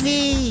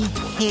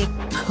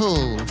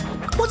 Vehicle.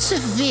 What's a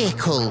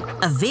vehicle?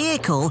 A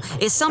vehicle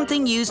is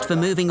something used for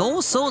moving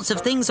all sorts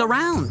of things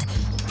around.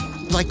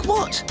 Like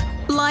what?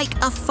 Like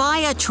a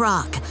fire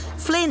truck.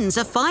 Flynn's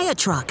a fire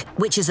truck,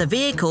 which is a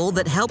vehicle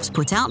that helps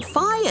put out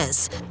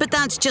fires. But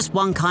that's just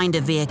one kind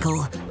of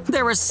vehicle.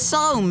 There are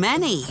so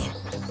many.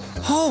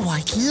 Oh,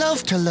 I'd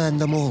love to learn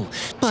them all.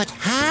 But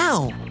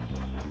how?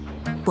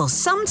 Well,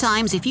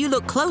 sometimes if you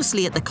look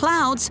closely at the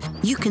clouds,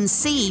 you can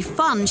see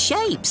fun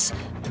shapes.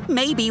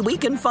 Maybe we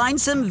can find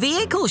some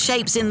vehicle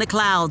shapes in the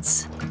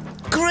clouds.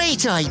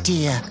 Great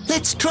idea.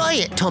 Let's try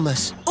it,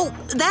 Thomas. Oh,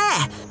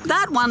 there!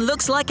 That one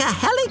looks like a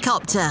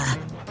helicopter.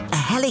 A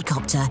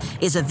helicopter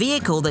is a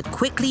vehicle that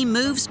quickly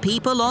moves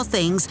people or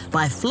things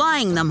by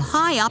flying them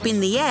high up in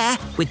the air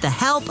with the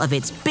help of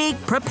its big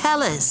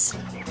propellers.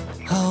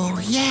 Oh,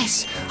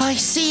 yes, I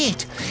see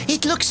it.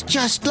 It looks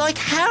just like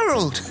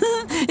Harold.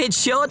 It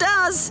sure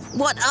does.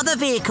 What other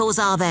vehicles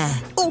are there?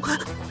 Oh,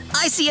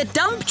 I see a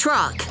dump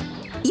truck.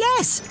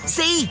 Yes,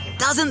 see,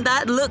 doesn't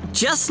that look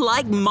just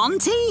like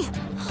Monty?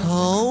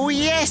 Oh,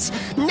 yes,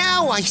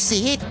 now I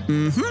see it.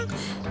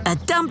 A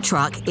dump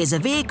truck is a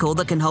vehicle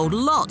that can hold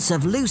lots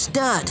of loose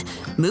dirt,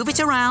 move it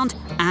around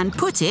and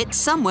put it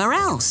somewhere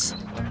else.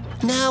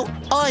 Now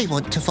I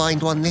want to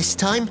find one this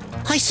time.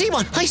 I see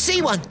one, I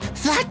see one.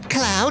 That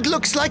cloud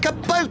looks like a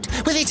boat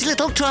with its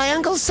little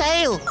triangle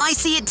sail. I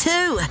see it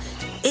too.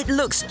 It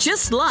looks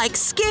just like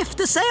Skiff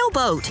the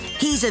sailboat.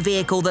 He's a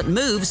vehicle that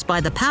moves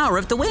by the power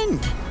of the wind.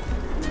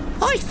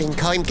 I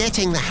think I'm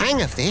getting the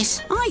hang of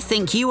this. I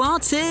think you are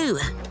too.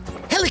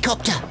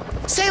 Helicopter,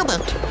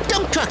 sailboat,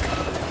 dump truck.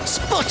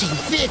 Spotting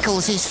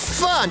vehicles is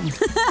fun.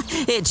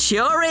 It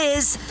sure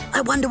is.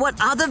 I wonder what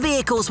other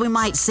vehicles we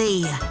might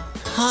see.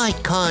 I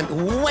can't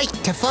wait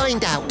to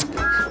find out.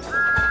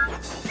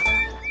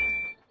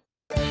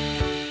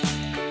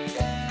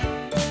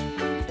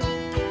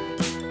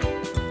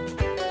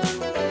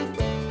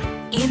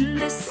 In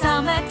the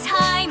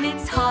summertime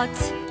it's hot.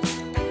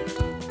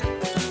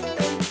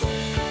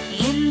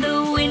 In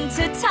the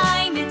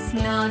wintertime it's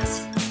not.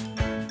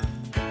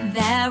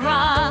 There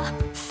are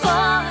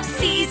 4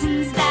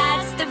 seasons,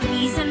 that's the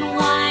reason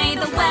why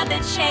the weather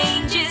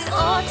changes.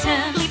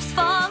 Autumn, leaves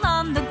fall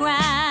on the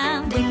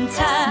ground. Winter,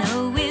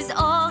 snow is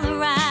all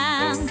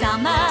around.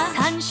 Summer,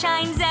 sun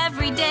shines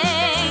every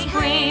day.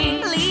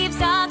 Spring,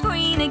 leaves are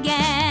green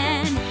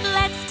again.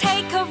 Let's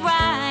take a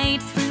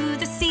ride through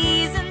the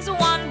seasons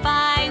one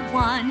by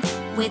one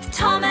with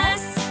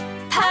Thomas,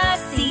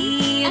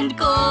 Percy and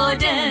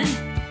Gordon.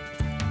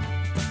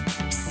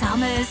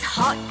 Summer's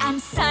hot and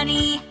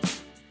sunny,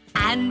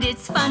 and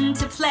it's fun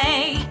to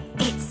play.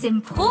 It's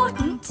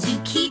important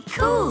to keep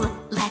cool.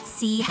 Let's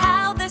see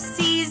how the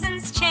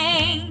seasons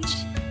change.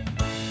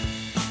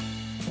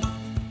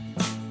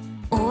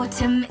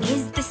 Autumn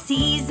is the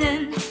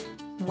season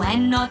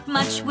when not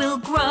much will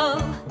grow.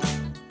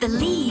 The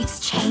leaves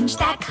change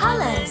their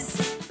colors,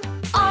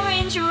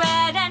 orange,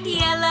 red and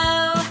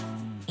yellow.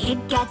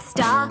 It gets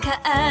darker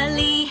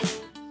early.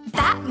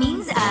 That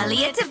means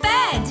earlier to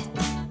bed.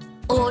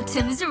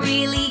 Autumn's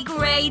really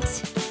great.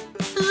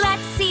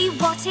 Let's see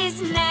what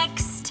is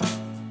next.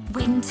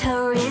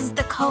 Winter is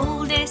the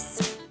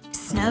coldest.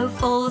 Snow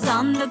falls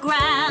on the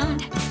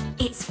ground.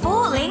 It's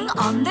falling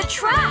on the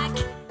track.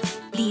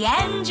 The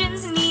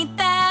engines need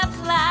their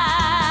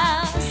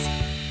plows.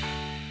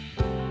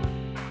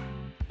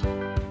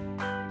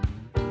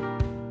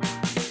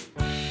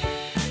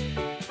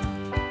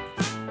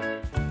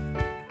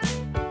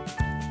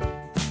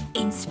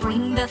 In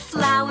spring the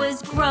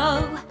flowers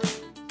grow.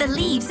 The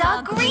leaves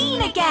are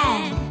green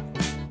again.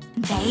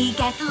 They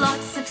get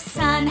lots of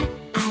sun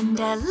and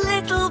a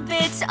little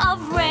bit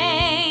of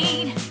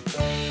rain.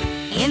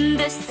 In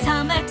the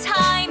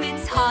summertime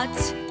it's hot.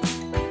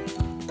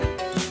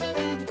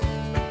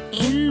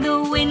 In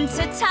the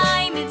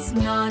wintertime it's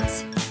not.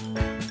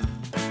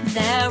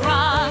 There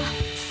are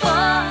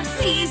 4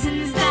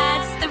 seasons,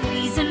 that's the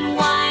reason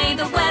why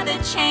the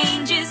weather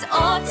changes.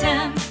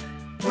 Autumn,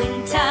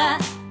 winter,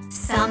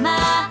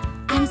 summer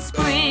and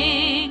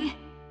spring.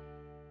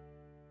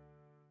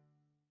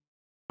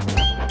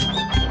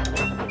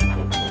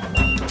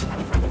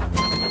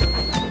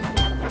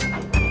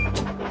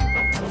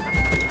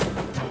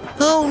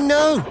 Oh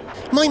no,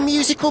 my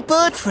musical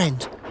bird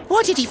friend.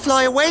 Why did he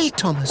fly away,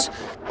 Thomas?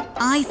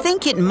 I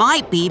think it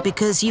might be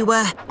because you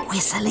were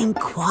whistling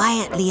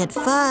quietly at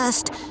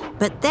first,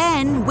 but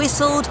then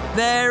whistled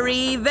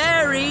very,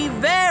 very,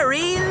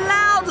 very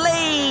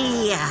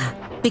loudly.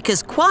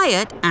 Because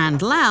quiet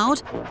and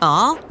loud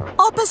are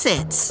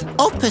opposites.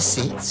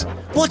 Opposites?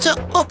 What are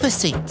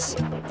opposites?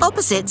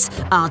 Opposites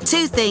are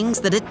 2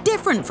 things that are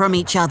different from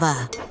each other.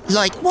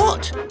 Like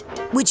what?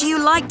 Would you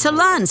like to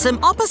learn some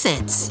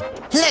opposites?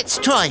 Let's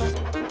try it.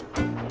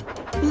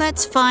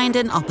 Let's find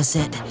an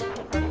opposite.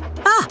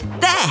 Ah,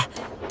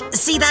 there!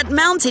 See that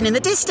mountain in the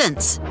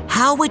distance?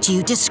 How would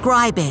you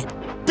describe it?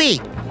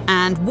 Big.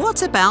 And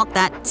what about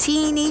that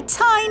teeny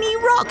tiny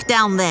rock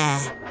down there?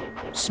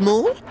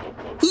 Small?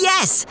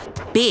 Yes!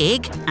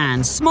 Big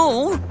and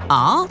small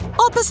are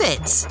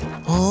opposites.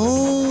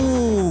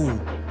 Oh.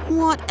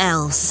 What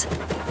else?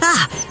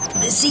 Ah,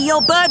 see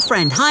your bird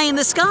friend high in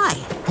the sky.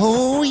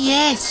 Oh,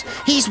 yes.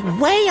 He's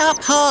way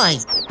up high.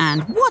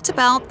 And what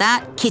about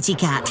that kitty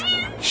cat?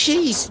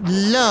 She's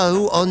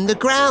low on the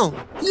ground.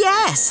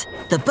 Yes,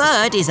 the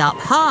bird is up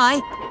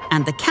high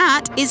and the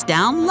cat is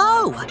down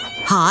low.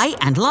 High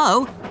and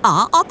low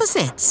are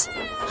opposites.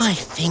 I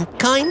think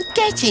I'm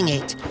getting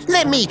it.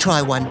 Let me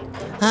try one.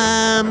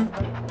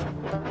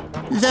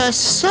 The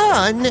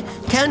sun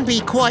can be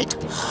quite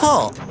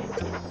hot.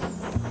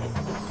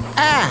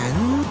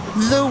 And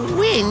the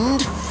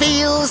wind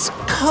feels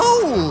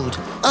cold.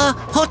 Are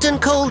hot and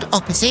cold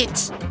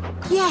opposites?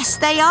 Yes,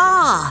 they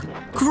are.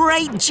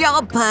 Great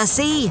job,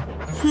 Percy.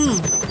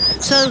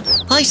 So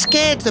I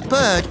scared the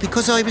bird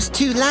because I was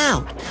too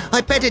loud. I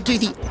better do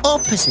the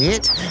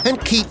opposite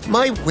and keep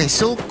my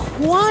whistle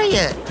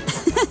quiet.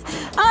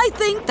 I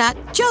think that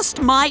just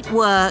might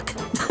work.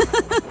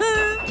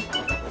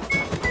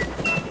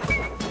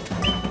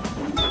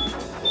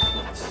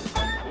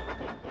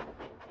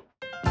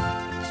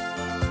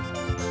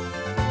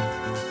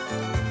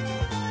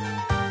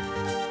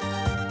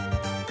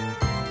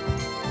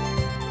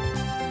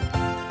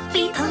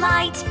 Be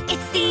polite,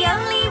 it's the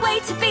only way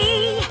to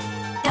be.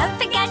 Don't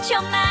forget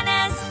your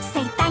manners,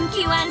 say thank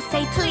you and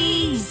say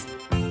please.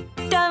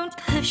 Don't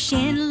push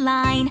in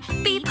line,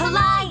 be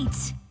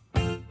polite.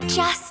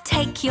 Just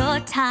take your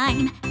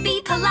time,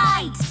 be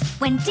polite.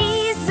 When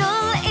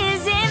Diesel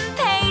is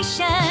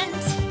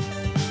impatient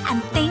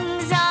and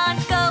things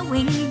aren't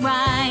going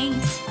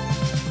right.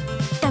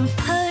 Don't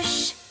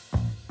push,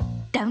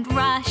 don't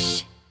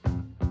rush.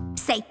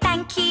 Say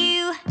thank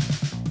you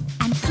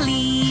and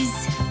please.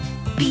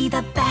 Be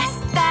the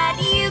best that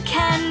you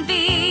can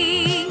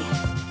be.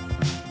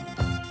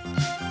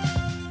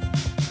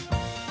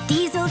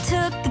 Diesel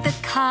took the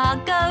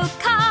cargo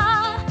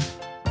car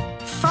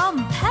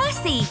from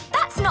Percy.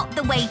 That's not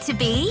the way to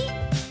be.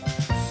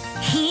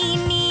 He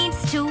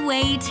needs to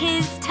wait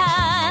his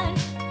turn.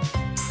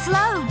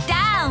 Slow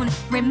down,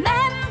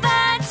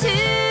 remember to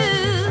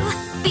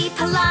be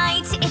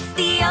polite. It's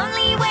the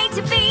only way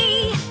to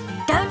be.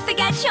 Don't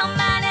forget your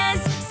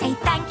manners. Say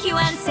thank you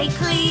and say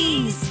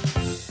please.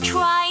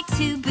 Try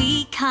to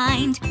be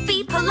kind,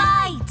 be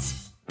polite.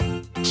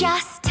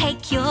 Just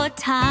take your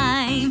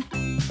time.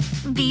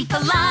 Be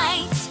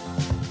polite.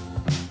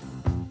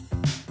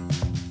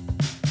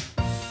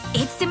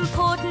 It's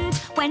important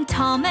when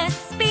Thomas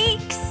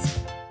speaks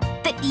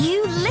that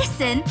you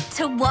listen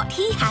to what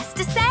he has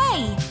to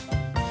say.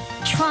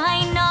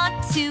 Try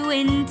not to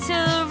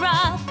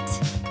interrupt.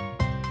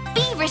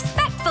 Be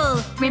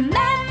respectful,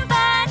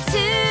 remember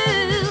to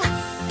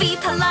be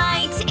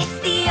polite. It's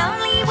the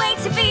only way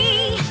to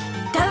be.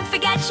 Don't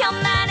forget your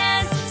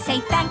manners. Say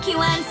thank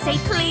you and say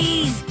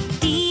please.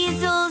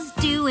 Diesel's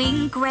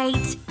doing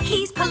great.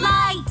 He's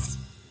polite.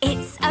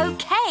 It's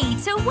okay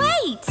to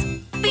wait.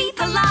 Be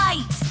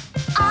polite.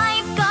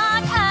 I've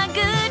got a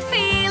good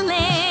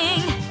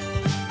feeling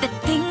that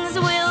things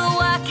will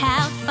work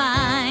out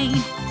fine.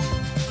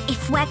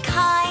 If we're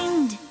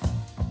kind,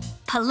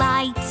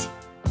 polite,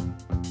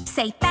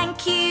 say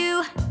thank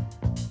you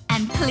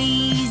and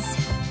please.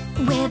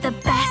 We're the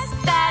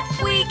best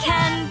that we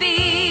can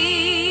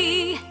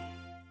be.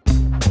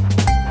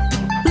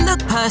 Look,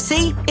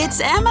 Percy,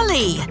 it's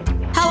Emily.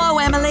 Hello,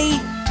 Emily.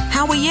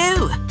 How are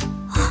you?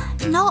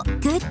 Not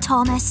good,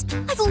 Thomas.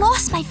 I've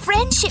lost my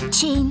friendship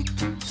chain.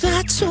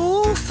 That's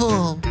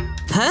awful.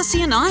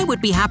 Percy and I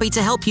would be happy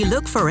to help you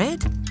look for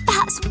it.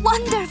 That's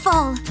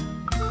wonderful.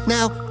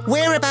 Now,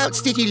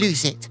 whereabouts did you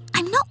lose it?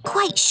 I'm not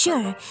quite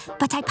sure,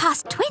 but I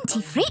passed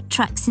 20 freight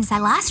trucks since I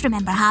last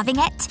remember having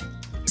it.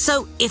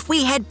 So if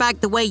we head back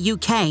the way you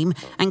came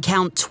and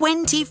count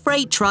 20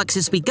 freight trucks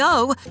as we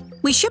go,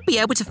 we should be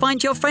able to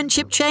find your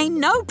friendship chain,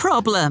 no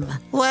problem.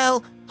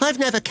 Well, I've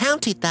never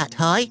counted that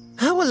high.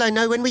 How will I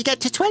know when we get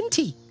to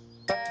 20?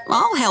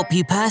 I'll help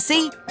you,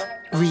 Percy.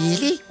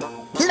 Really?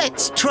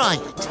 Let's try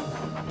it.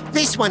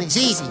 This one is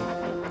easy.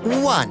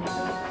 1.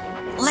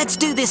 Let's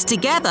do this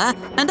together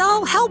and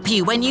I'll help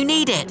you when you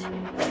need it.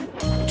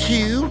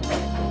 2,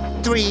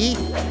 3,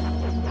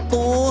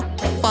 4,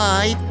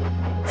 5,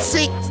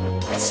 6,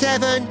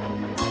 7,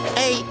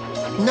 8,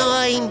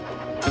 9,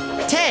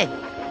 10.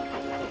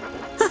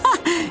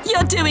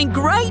 You're doing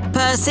great,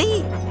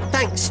 Percy.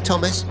 Thanks,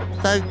 Thomas.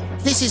 Though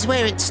this is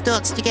where it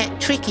starts to get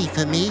tricky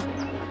for me.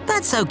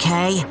 That's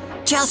okay.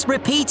 Just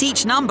repeat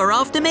each number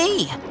after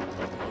me.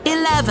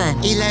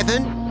 11.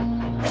 11,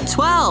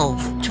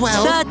 12.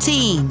 12,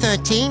 13.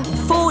 13,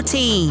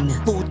 14.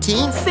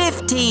 14,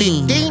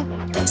 15.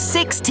 15,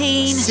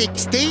 16.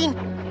 16,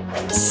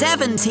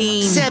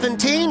 17.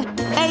 17,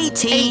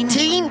 18.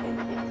 18,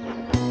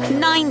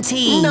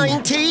 19.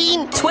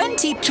 19,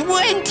 20.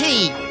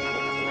 20.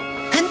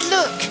 And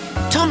look,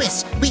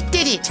 Thomas, we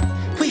did it.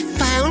 We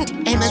found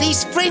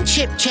Emily's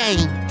friendship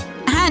chain.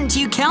 And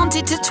you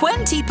counted to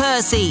 20,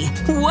 Percy.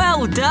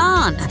 Well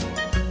done.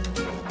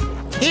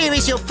 Here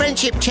is your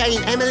friendship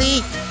chain,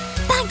 Emily.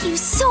 Thank you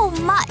so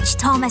much,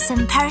 Thomas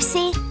and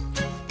Percy.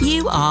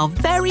 You are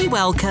very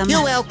welcome.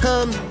 You're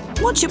welcome.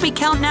 What should we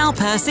count now,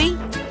 Percy?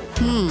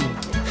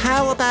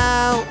 How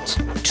about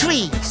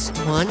trees?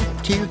 1,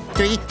 2,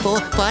 3, 4,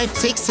 5,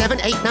 6,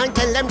 7, 8, 9,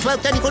 10, 11,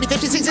 12, 13, 14,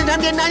 15, 16,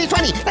 17, 19,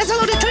 20. That's a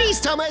lot of trees,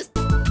 Thomas.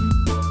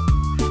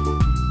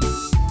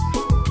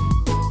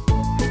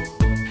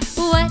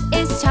 What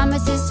is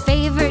Thomas's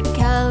favorite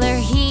color?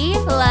 He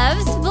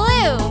loves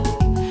blue.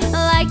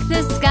 Like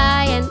the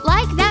sky and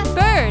like that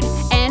bird,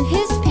 and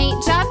his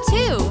paint job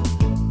too.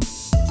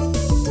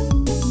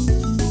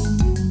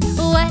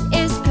 What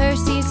is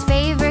Percy's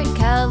favorite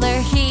color?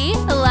 He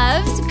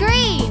loves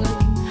green.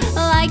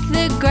 Like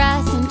the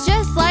grass and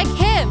just like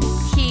him,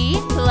 he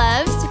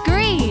loves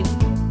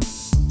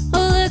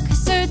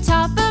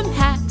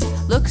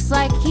looks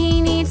like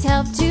he needs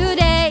help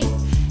today.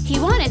 He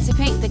wanted to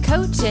paint the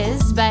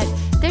coaches, but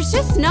there's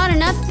just not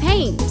enough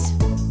paint.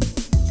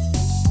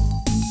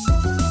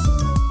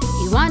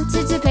 He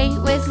wanted to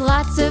paint with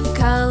lots of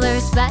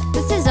colors, but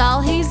this is all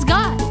he's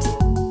got.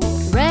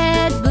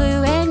 Red,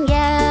 blue, and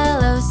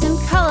yellow, some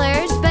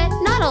colors, but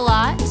not a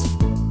lot.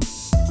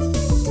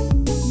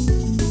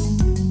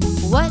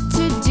 What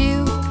to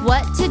do,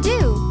 what to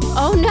do?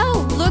 Oh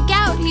no, look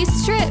out,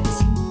 he's tripped.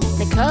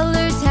 The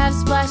colors have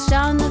splashed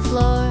on the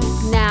floor.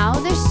 Now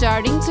they're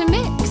starting to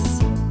mix.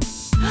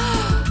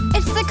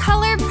 It's the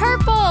color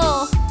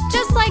purple,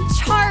 just like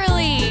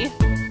Charlie.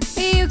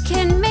 You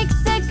can mix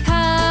the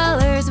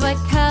colors. What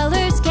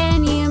colors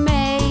can you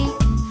make?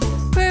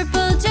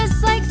 Purple,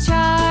 just like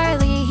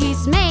Charlie.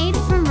 He's made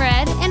from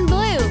red and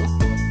blue.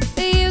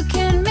 You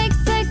can mix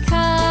the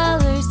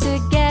colors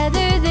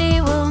together. They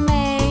will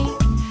make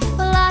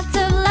lots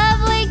of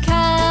lovely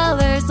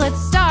colors.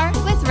 Let's start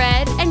with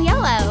red and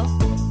yellow.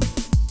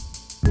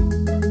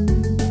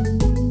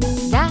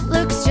 That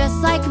looks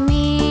just like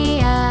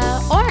me.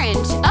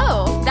 Orange.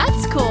 Oh,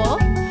 that's cool.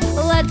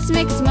 Let's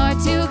mix more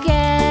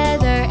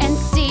together and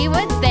see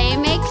what they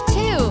make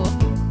too.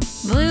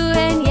 Blue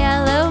and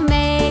yellow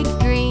make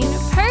green.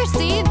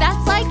 Percy,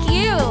 that's like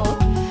you.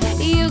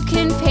 You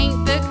can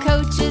paint the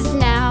coaches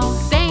now,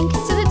 thanks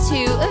to the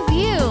two of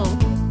you.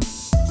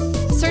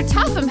 Sir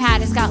Topham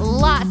Hatt has got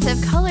lots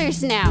of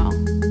colors now.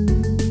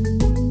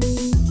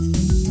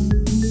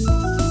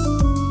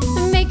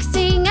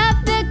 Mixing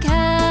up the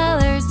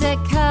colors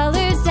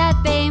that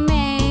they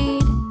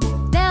made.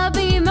 They'll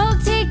be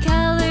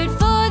multicolored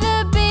for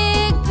the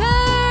big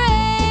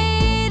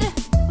parade.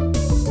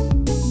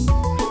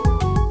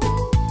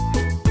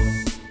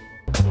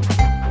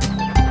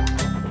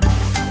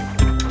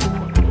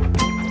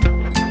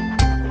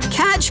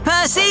 Catch,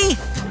 Percy!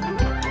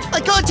 I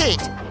got it!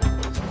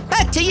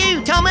 Back to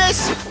you,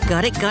 Thomas!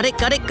 Got it, got it,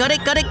 got it, got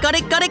it, got it, got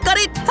it, got it, got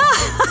it! Ha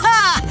ha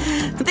ha!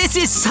 This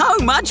is so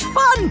much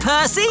fun,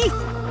 Percy!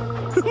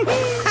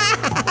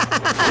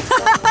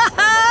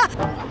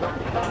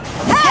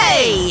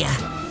 Hey!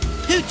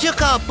 Who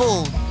took our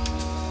ball?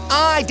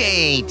 I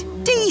did.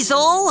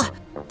 Diesel!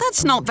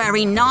 That's not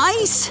very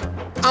nice.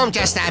 I'm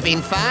just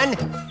having fun.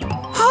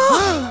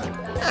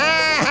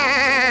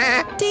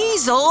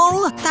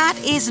 Diesel, that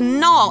is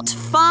not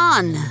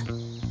fun.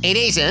 It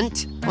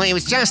isn't. Well, it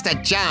was just a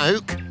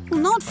joke.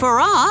 Not for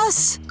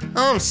us.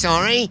 I'm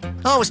sorry.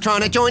 I was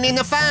trying to join in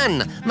the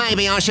fun.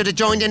 Maybe I should have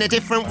joined in a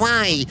different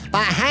way.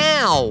 But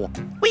how?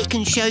 We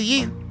can show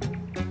you.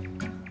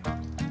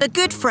 A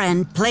good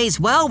friend plays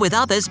well with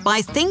others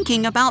by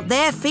thinking about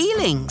their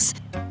feelings.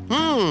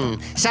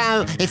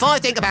 So if I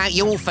think about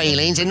your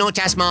feelings and not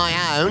just my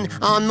own,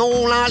 I'm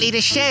more likely to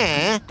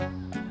share.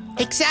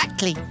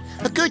 Exactly.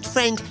 A good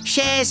friend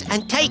shares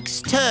and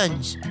takes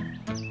turns.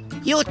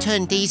 Your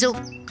turn, Diesel.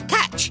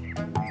 Catch.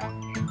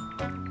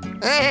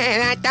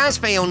 That does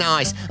feel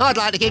nice. I'd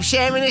like to give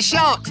sharing a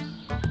shot.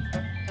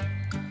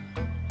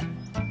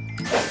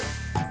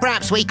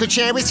 Perhaps we could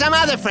share with some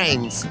other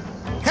friends.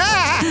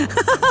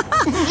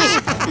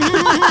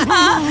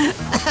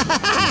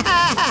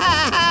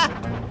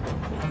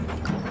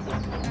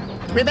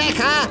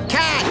 Rebecca,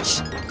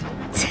 catch!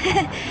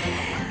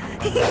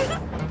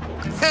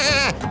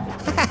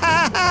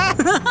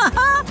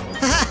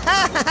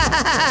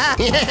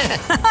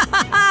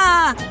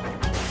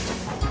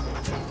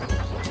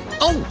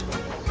 Oh!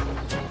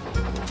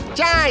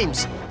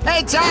 James,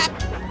 heads up!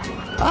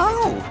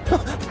 Oh!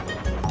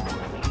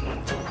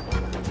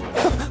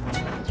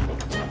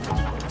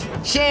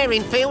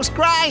 Sharing feels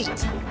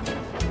great!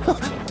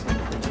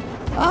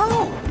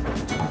 Oh!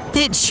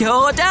 It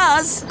sure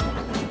does.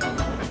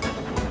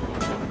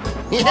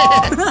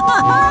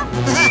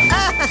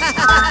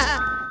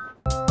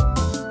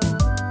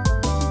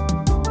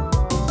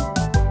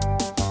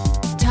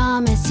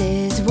 Thomas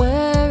is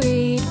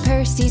worried,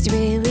 Percy's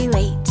really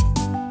late.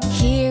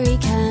 Here he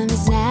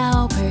comes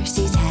now,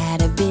 Percy's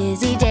had a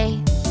busy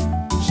day.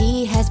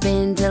 He has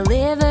been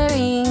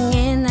delivering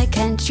in the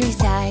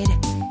countryside.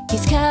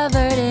 He's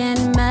covered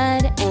in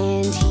mud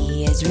and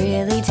he is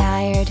really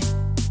tired.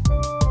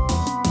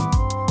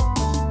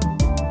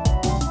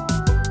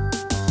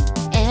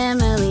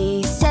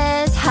 Emily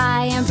says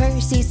hi and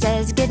Percy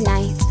says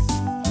goodnight.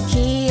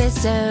 He is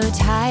so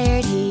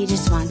tired, he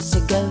just wants to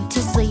go to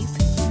sleep.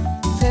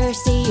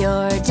 Percy,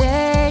 you're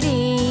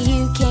dirty,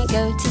 you can't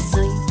go to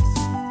sleep.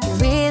 You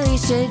really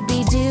should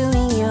be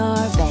doing your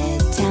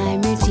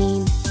bedtime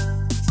routine.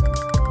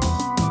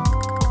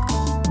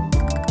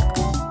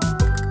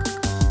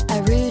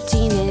 A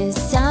routine is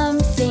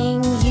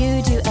something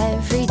you do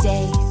every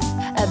day.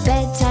 A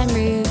bedtime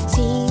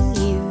routine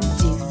you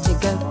do to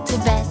go to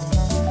bed.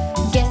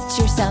 Get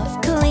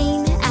yourself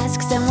clean,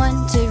 ask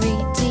someone to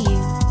read to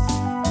you.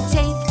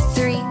 Take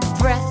 3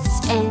 breaths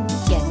and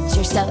get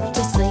yourself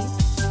to sleep.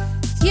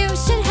 You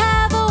should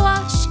have a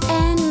wash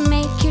and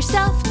make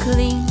yourself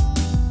clean.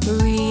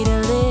 Read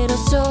a little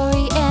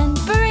story and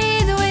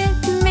breathe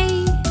with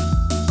me.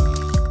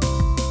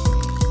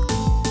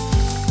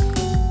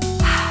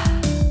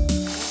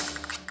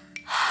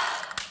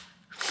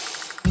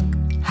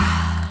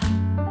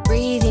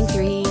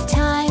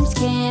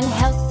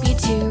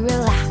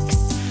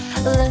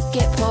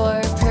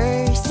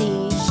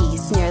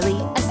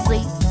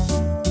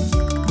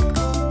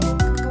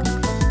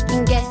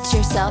 Get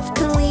yourself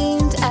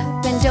cleaned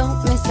up and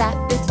don't miss that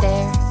bit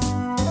there.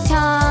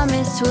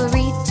 Thomas will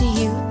read to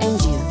you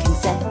and you can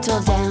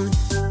settle down.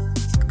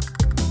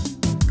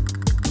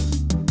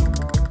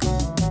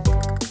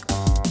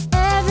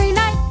 Every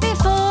night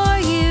before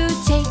you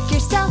take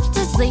yourself to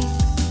sleep,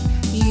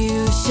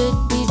 you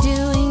should be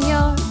doing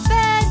your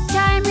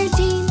bedtime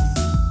routine.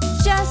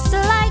 Just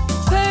like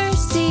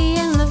Percy,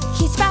 and look,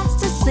 he's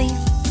fast asleep.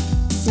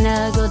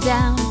 Snuggle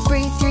down,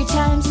 breathe 3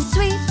 times and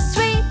sweet,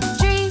 sweet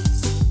dreams.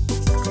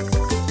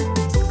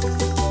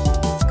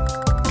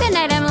 Good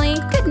night, Emily.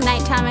 Good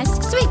night, Thomas.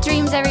 Sweet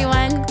dreams,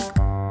 everyone.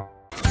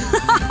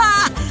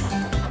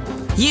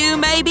 You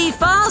may be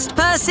fast,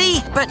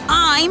 Percy, but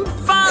I'm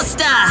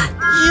faster.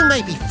 You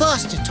may be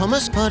faster,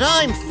 Thomas, but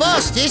I'm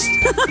fastest.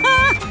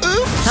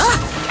 Oops!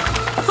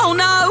 Oh,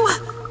 no!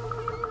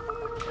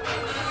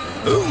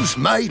 Who's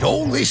made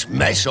all this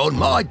mess on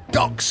my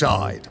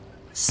dockside?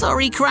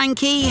 Sorry,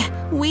 Cranky.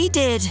 We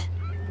did.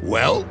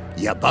 Well,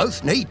 you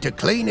both need to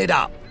clean it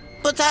up.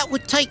 But that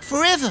would take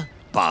forever.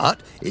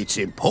 But it's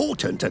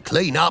important to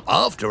clean up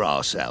after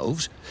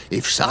ourselves.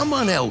 If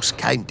someone else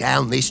came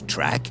down this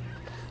track,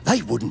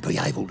 they wouldn't be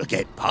able to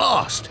get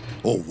past.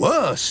 Or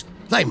worse,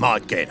 they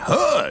might get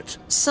hurt.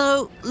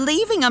 So,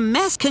 leaving a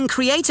mess can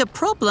create a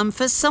problem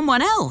for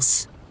someone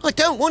else. I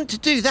don't want to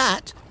do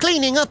that.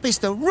 Cleaning up is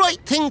the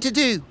right thing to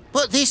do.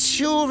 But this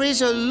sure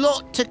is a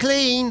lot to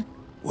clean.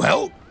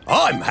 Well,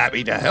 I'm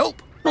happy to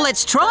help.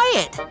 Let's try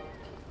it.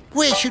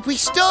 Where should we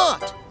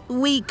start?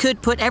 We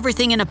could put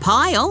everything in a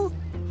pile.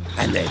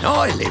 And then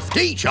I lift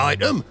each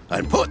item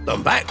and put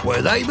them back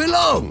where they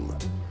belong.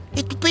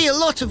 It'll be a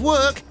lot of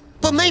work,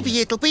 but maybe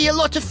it'll be a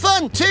lot of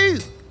fun too.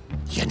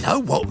 You know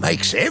what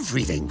makes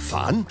everything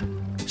fun?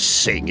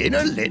 Singing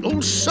a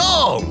little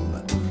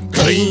song.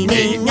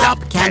 Cleaning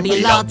up can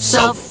be lots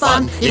of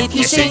fun if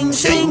you sing,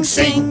 sing,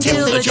 sing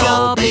till the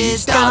job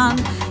is done.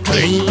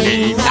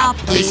 Cleaning up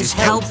is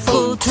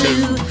helpful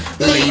too.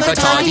 Leave a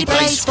tidy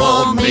place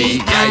for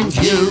me and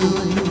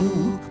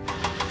you.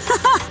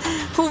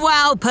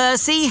 Wow,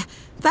 Percy,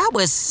 that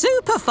was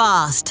super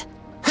fast.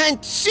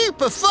 And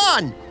super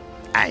fun.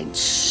 And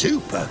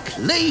super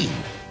clean.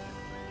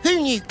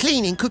 Who knew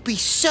cleaning could be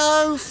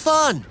so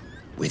fun?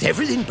 With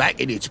everything back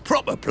in its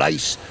proper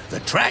place, the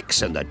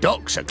tracks and the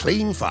docks are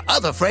clean for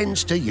other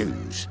friends to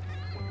use.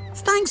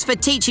 Thanks for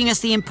teaching us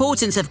the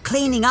importance of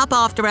cleaning up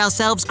after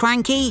ourselves,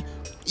 Cranky.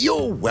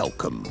 You're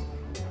welcome.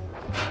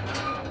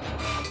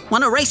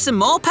 Want to race some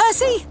more,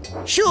 Percy?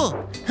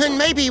 Sure, and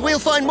maybe we'll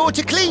find more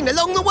to clean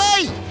along the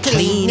way.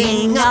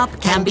 Cleaning up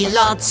can be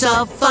lots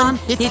of fun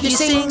if you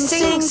sing,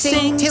 sing,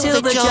 sing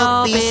till the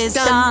job is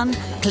done.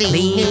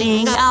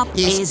 Cleaning up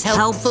is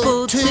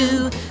helpful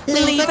too.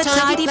 Leave a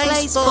tidy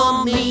place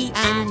for me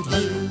and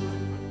you.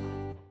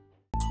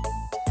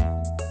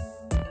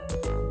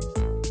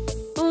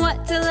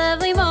 What a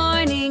lovely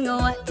morning,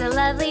 what a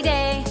lovely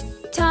day.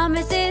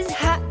 Thomas is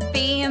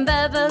happy and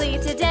bubbly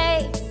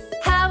today.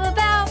 How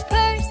about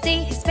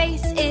Percy? His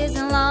face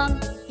isn't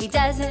long. He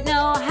doesn't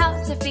know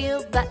how to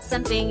feel, but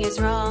something is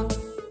wrong.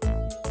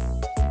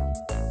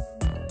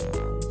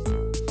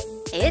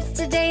 It's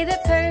today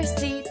that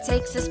Percy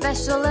takes a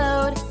special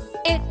load.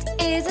 It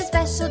is a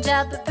special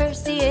job, but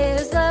Percy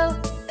is low.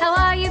 How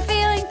are you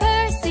feeling,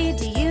 Percy?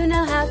 Do you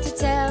know how to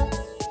tell?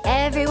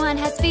 Everyone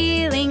has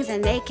feelings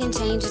and they can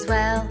change as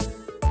well.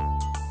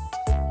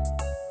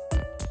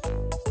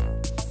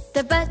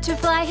 The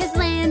butterfly has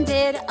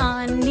landed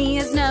on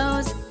Nia's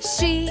nose.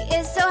 She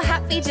is so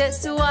happy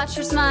just to watch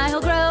her smile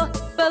grow.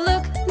 But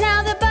look,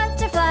 now the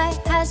butterfly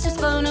has just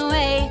flown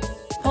away.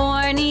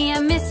 Poor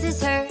Nia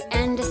misses her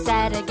and is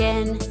sad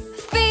again.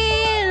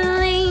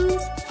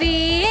 Feelings,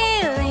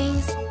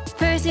 feelings.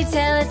 Percy,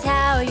 tell us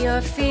how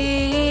you're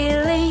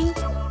feeling.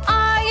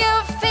 Are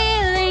you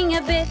feeling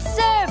a bit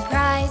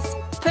surprised?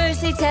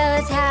 Percy,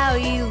 tell us how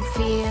you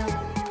feel.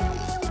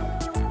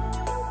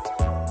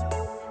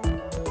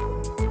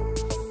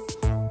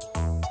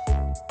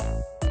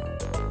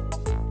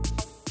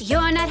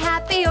 You're not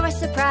happy or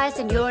surprised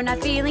and you're not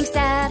feeling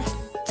sad.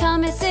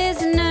 Thomas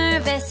is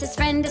nervous, his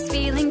friend is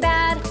feeling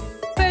bad.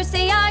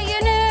 Percy, are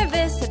you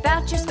nervous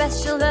about your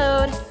special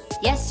load?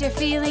 Yes, you're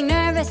feeling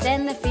nervous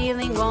and the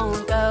feeling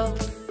won't go.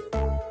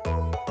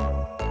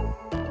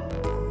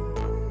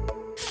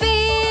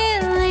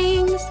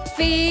 Feelings,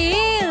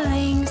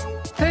 feelings.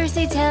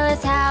 Percy, tell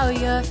us how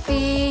you're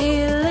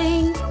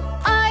feeling.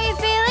 Are you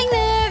feeling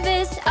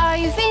nervous? Are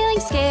you feeling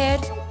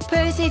scared?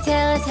 Percy,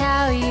 tell us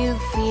how you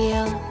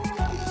feel.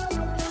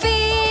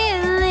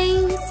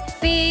 Feelings,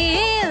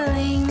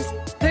 feelings.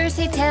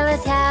 Percy, tell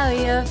us how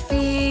you're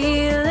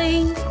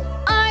feeling.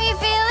 Are you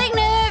feeling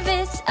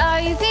nervous?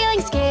 Are you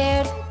feeling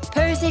scared?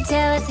 Percy,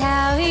 tell us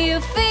how you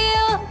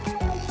feel.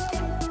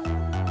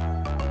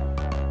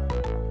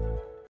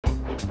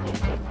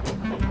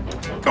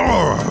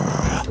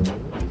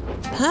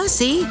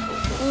 Percy,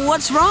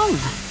 what's wrong?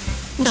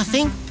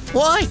 Nothing.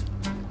 Why?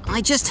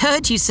 I just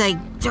heard you say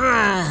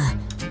grrr.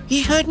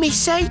 You heard me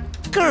say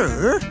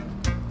grr?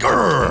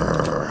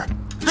 Grrr.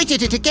 I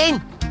did it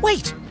again.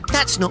 Wait,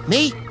 that's not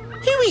me.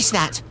 Who is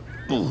that?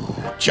 Ooh,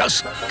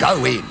 just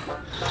go in.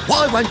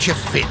 Why won't you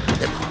fit?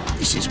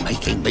 This is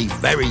making me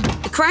very...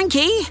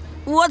 Cranky?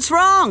 What's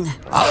wrong?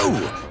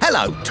 Oh,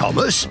 hello,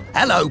 Thomas.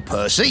 Hello,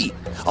 Percy.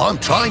 I'm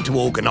trying to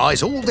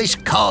organise all this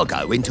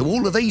cargo into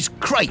all of these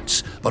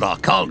crates, but I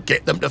can't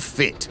get them to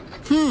fit.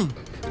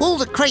 All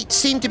the crates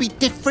seem to be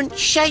different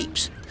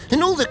shapes,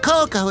 and all the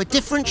cargo are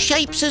different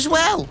shapes as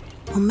well.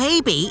 Well,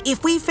 maybe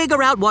if we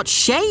figure out what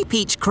shape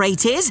each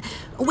crate is,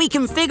 we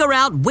can figure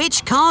out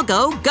which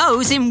cargo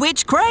goes in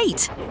which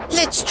crate.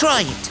 Let's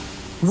try it.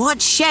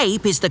 What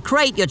shape is the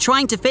crate you're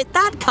trying to fit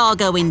that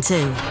cargo into?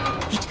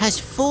 It has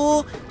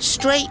 4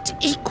 straight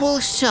equal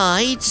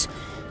sides.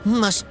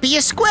 Must be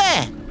a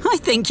square. I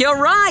think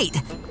you're right.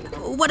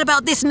 What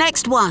about this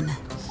next one?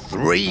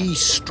 3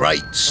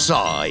 straight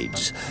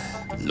sides.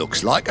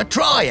 Looks like a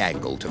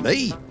triangle to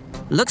me.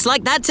 Looks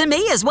like that to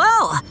me as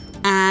well.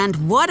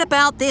 And what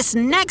about this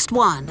next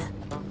one?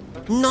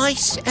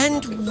 Nice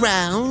and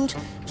round,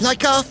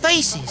 like our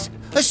faces.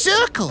 A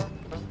circle.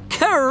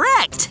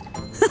 Correct!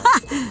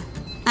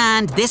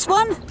 And this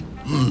one?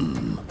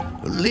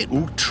 A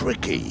little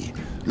tricky.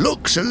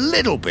 Looks a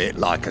little bit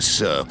like a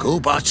circle,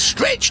 but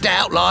stretched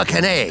out like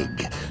an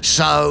egg.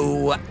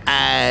 So,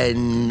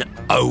 an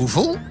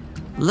oval?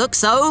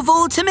 Looks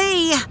oval to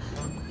me.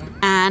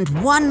 And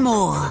one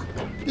more.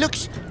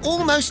 Looks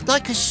almost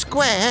like a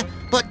square,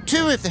 but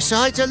 2 of the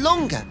sides are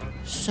longer.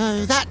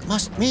 So that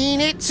must mean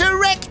it's a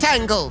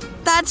rectangle.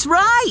 That's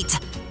right!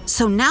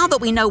 So now that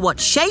we know what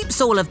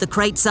shapes all of the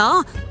crates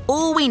are,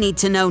 all we need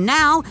to know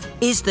now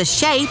is the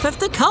shape of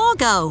the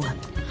cargo.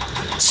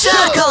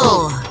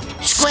 Circle!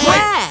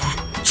 Square!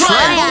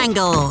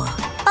 Triangle!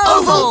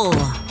 Oval!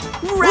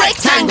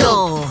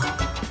 Rectangle!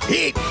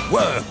 It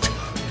worked.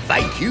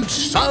 Thank you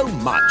so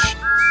much.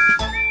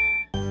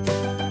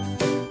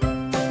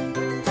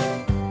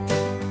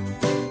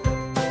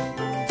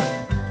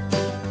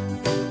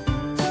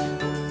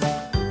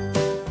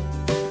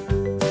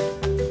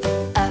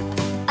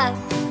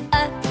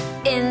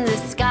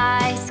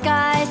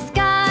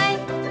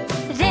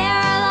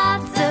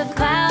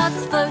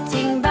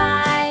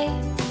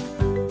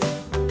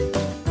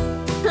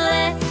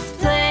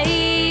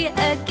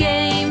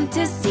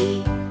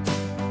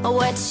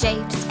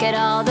 Shapes could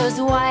all those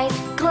white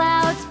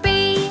clouds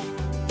be?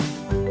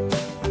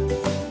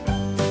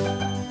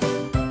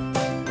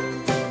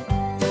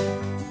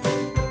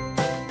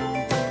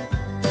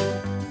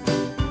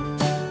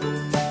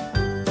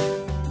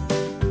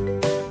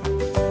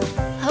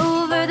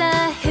 Over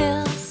the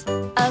hills,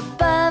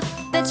 above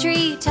the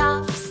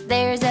treetops,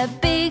 there's a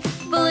big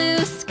blue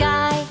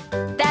sky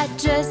that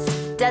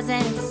just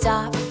doesn't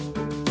stop.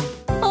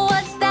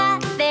 What's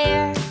that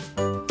there?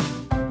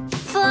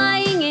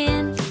 Flying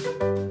in.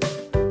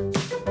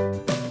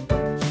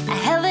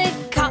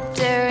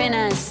 In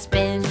a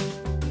spin.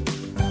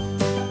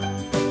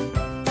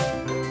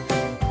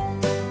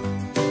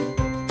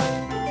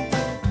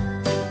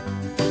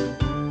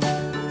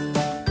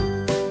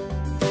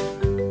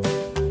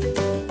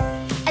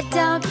 A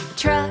dump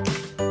truck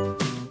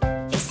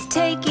is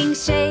taking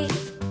shape.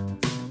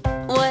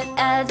 What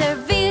other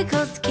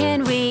vehicles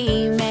can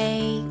we make?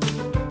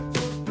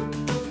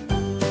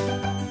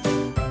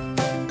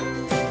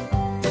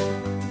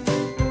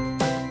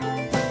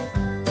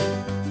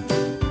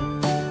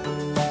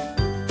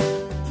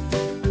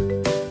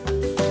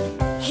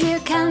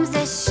 Comes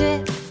a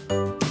ship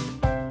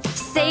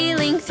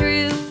sailing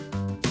through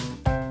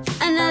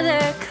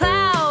another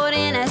cloud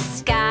in a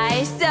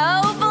sky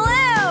so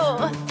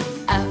blue.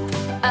 Up,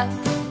 up,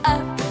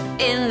 up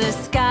in the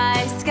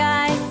sky,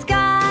 sky,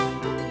 sky.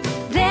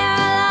 There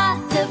are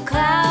lots of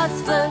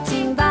clouds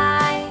floating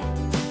by.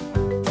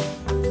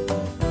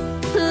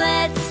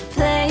 Let's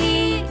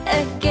play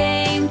a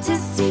game to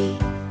see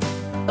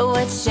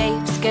what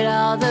shapes could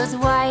all those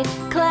white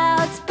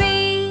clouds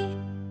be.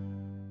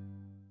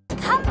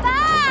 Come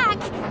back!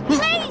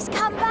 Please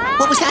come back!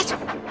 What was that?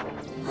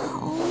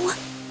 Oh,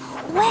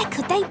 where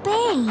could they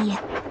be?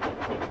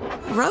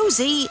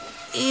 Rosie,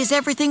 is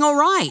everything all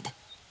right?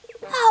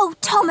 Oh,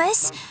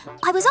 Thomas,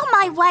 I was on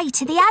my way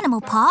to the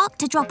animal park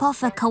to drop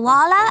off a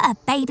koala, a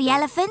baby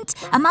elephant,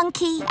 a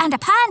monkey and a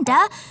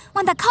panda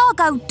when the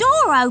cargo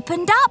door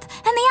opened up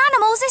and the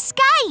animals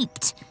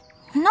escaped.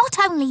 Not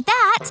only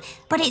that,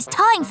 but it's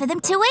time for them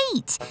to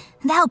eat.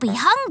 They'll be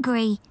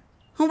hungry.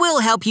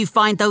 We'll help you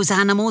find those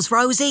animals,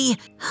 Rosie.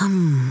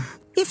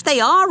 If they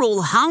are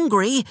all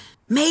hungry,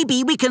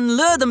 maybe we can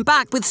lure them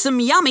back with some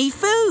yummy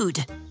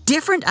food.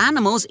 Different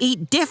animals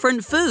eat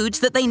different foods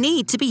that they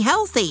need to be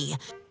healthy.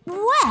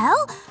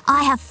 Well,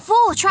 I have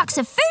 4 trucks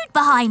of food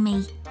behind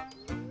me.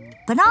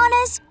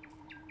 Bananas,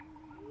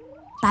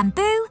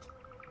 bamboo,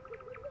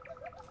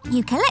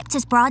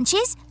 eucalyptus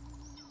branches,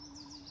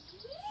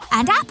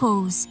 and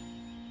apples.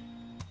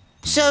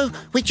 So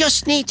we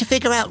just need to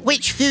figure out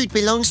which food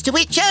belongs to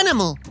which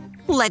animal.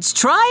 Let's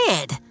try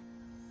it.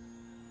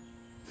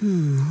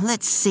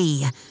 Let's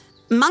see.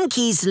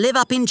 Monkeys live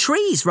up in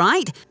trees,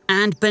 right?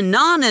 And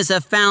bananas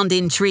are found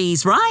in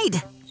trees,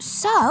 right?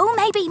 So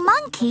maybe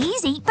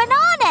monkeys eat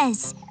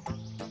bananas.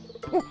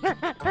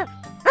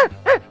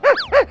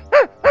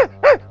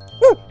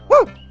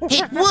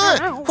 It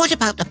worked! What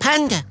about the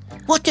panda?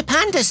 What do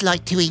pandas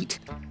like to eat?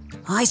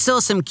 I saw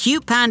some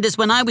cute pandas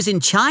when I was in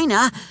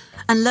China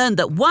and learned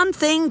that one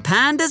thing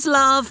pandas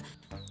love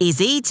is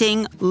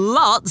eating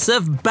lots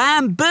of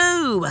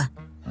bamboo.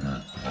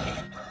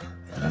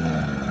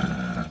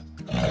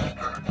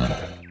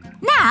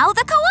 Now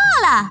the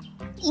koala.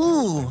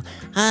 Ooh,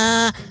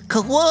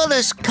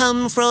 koalas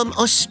come from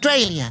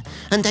Australia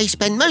and they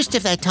spend most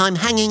of their time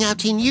hanging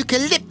out in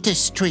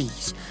eucalyptus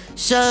trees.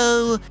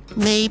 So,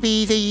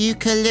 maybe the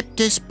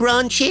eucalyptus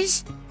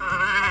branches?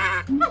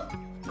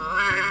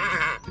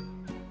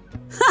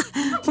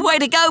 Way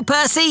to go,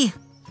 Percy.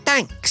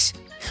 Thanks.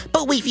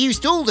 But we've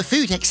used all the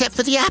food except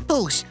for the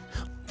apples.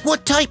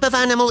 What type of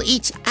animal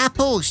eats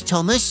apples,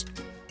 Thomas?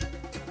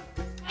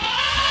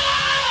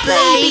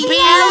 Baby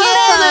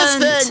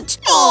elephant!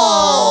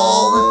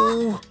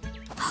 Oh!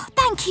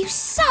 Thank you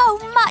so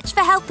much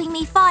for helping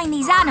me find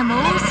these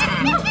animals.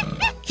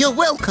 You're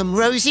welcome,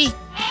 Rosie.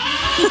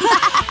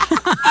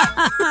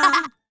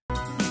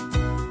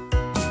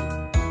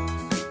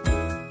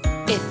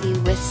 If you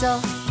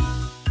whistle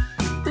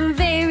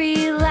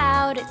very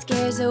loud, it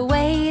scares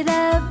away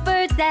the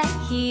birds that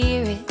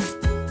hear it.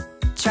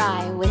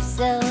 Try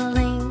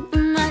whistling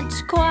much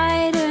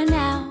quieter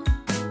now.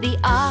 The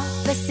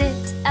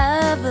opposite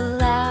of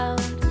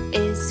loud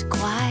is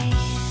quiet.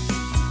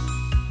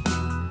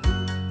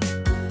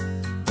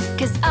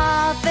 'Cause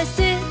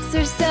opposites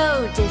are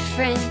so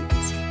different.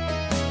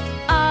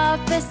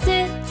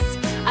 Opposites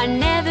are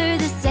never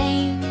the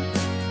same.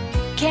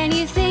 Can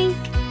you think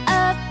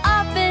of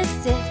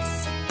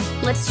opposites?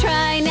 Let's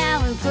try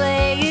now and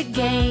play a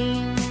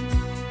game.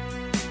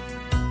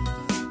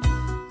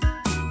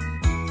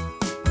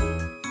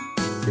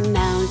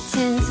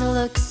 Mountains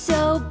look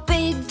so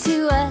big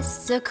to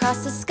us.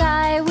 Across the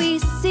sky we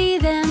see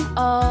them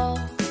all.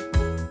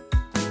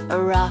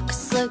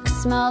 Rocks look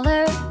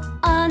smaller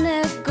on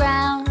the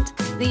ground.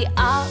 The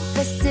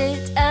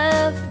opposite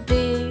of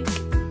big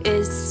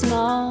is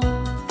small.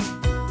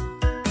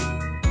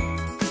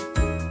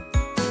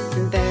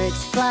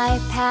 Birds fly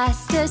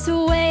past us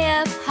way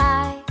up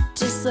high.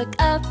 Just look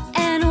up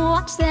and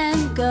watch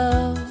them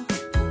go.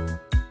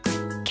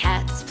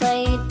 Cats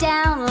play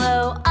down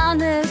low on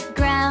the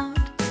ground.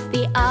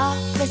 The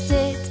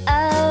opposite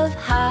of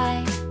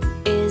high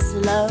is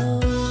low.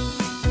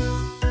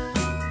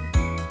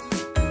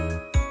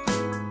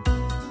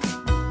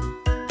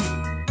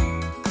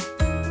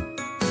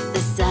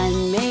 The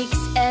sun makes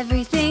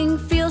everything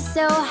feel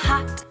so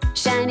hot,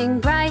 shining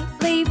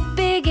brightly,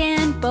 big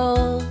and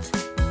bold.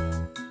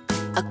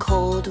 A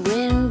cold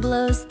wind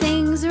blows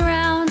things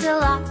around a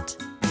lot.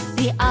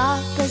 The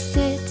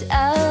opposite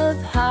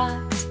of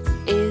hot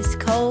is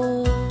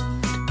cold.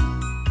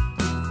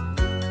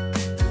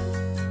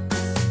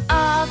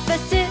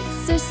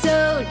 Opposites are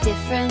so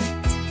different.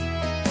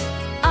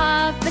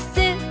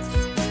 Opposites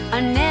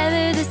are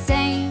never the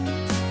same.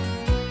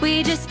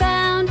 We just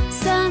found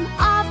some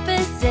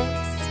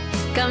opposites.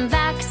 Come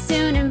back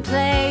soon and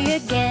play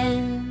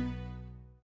again.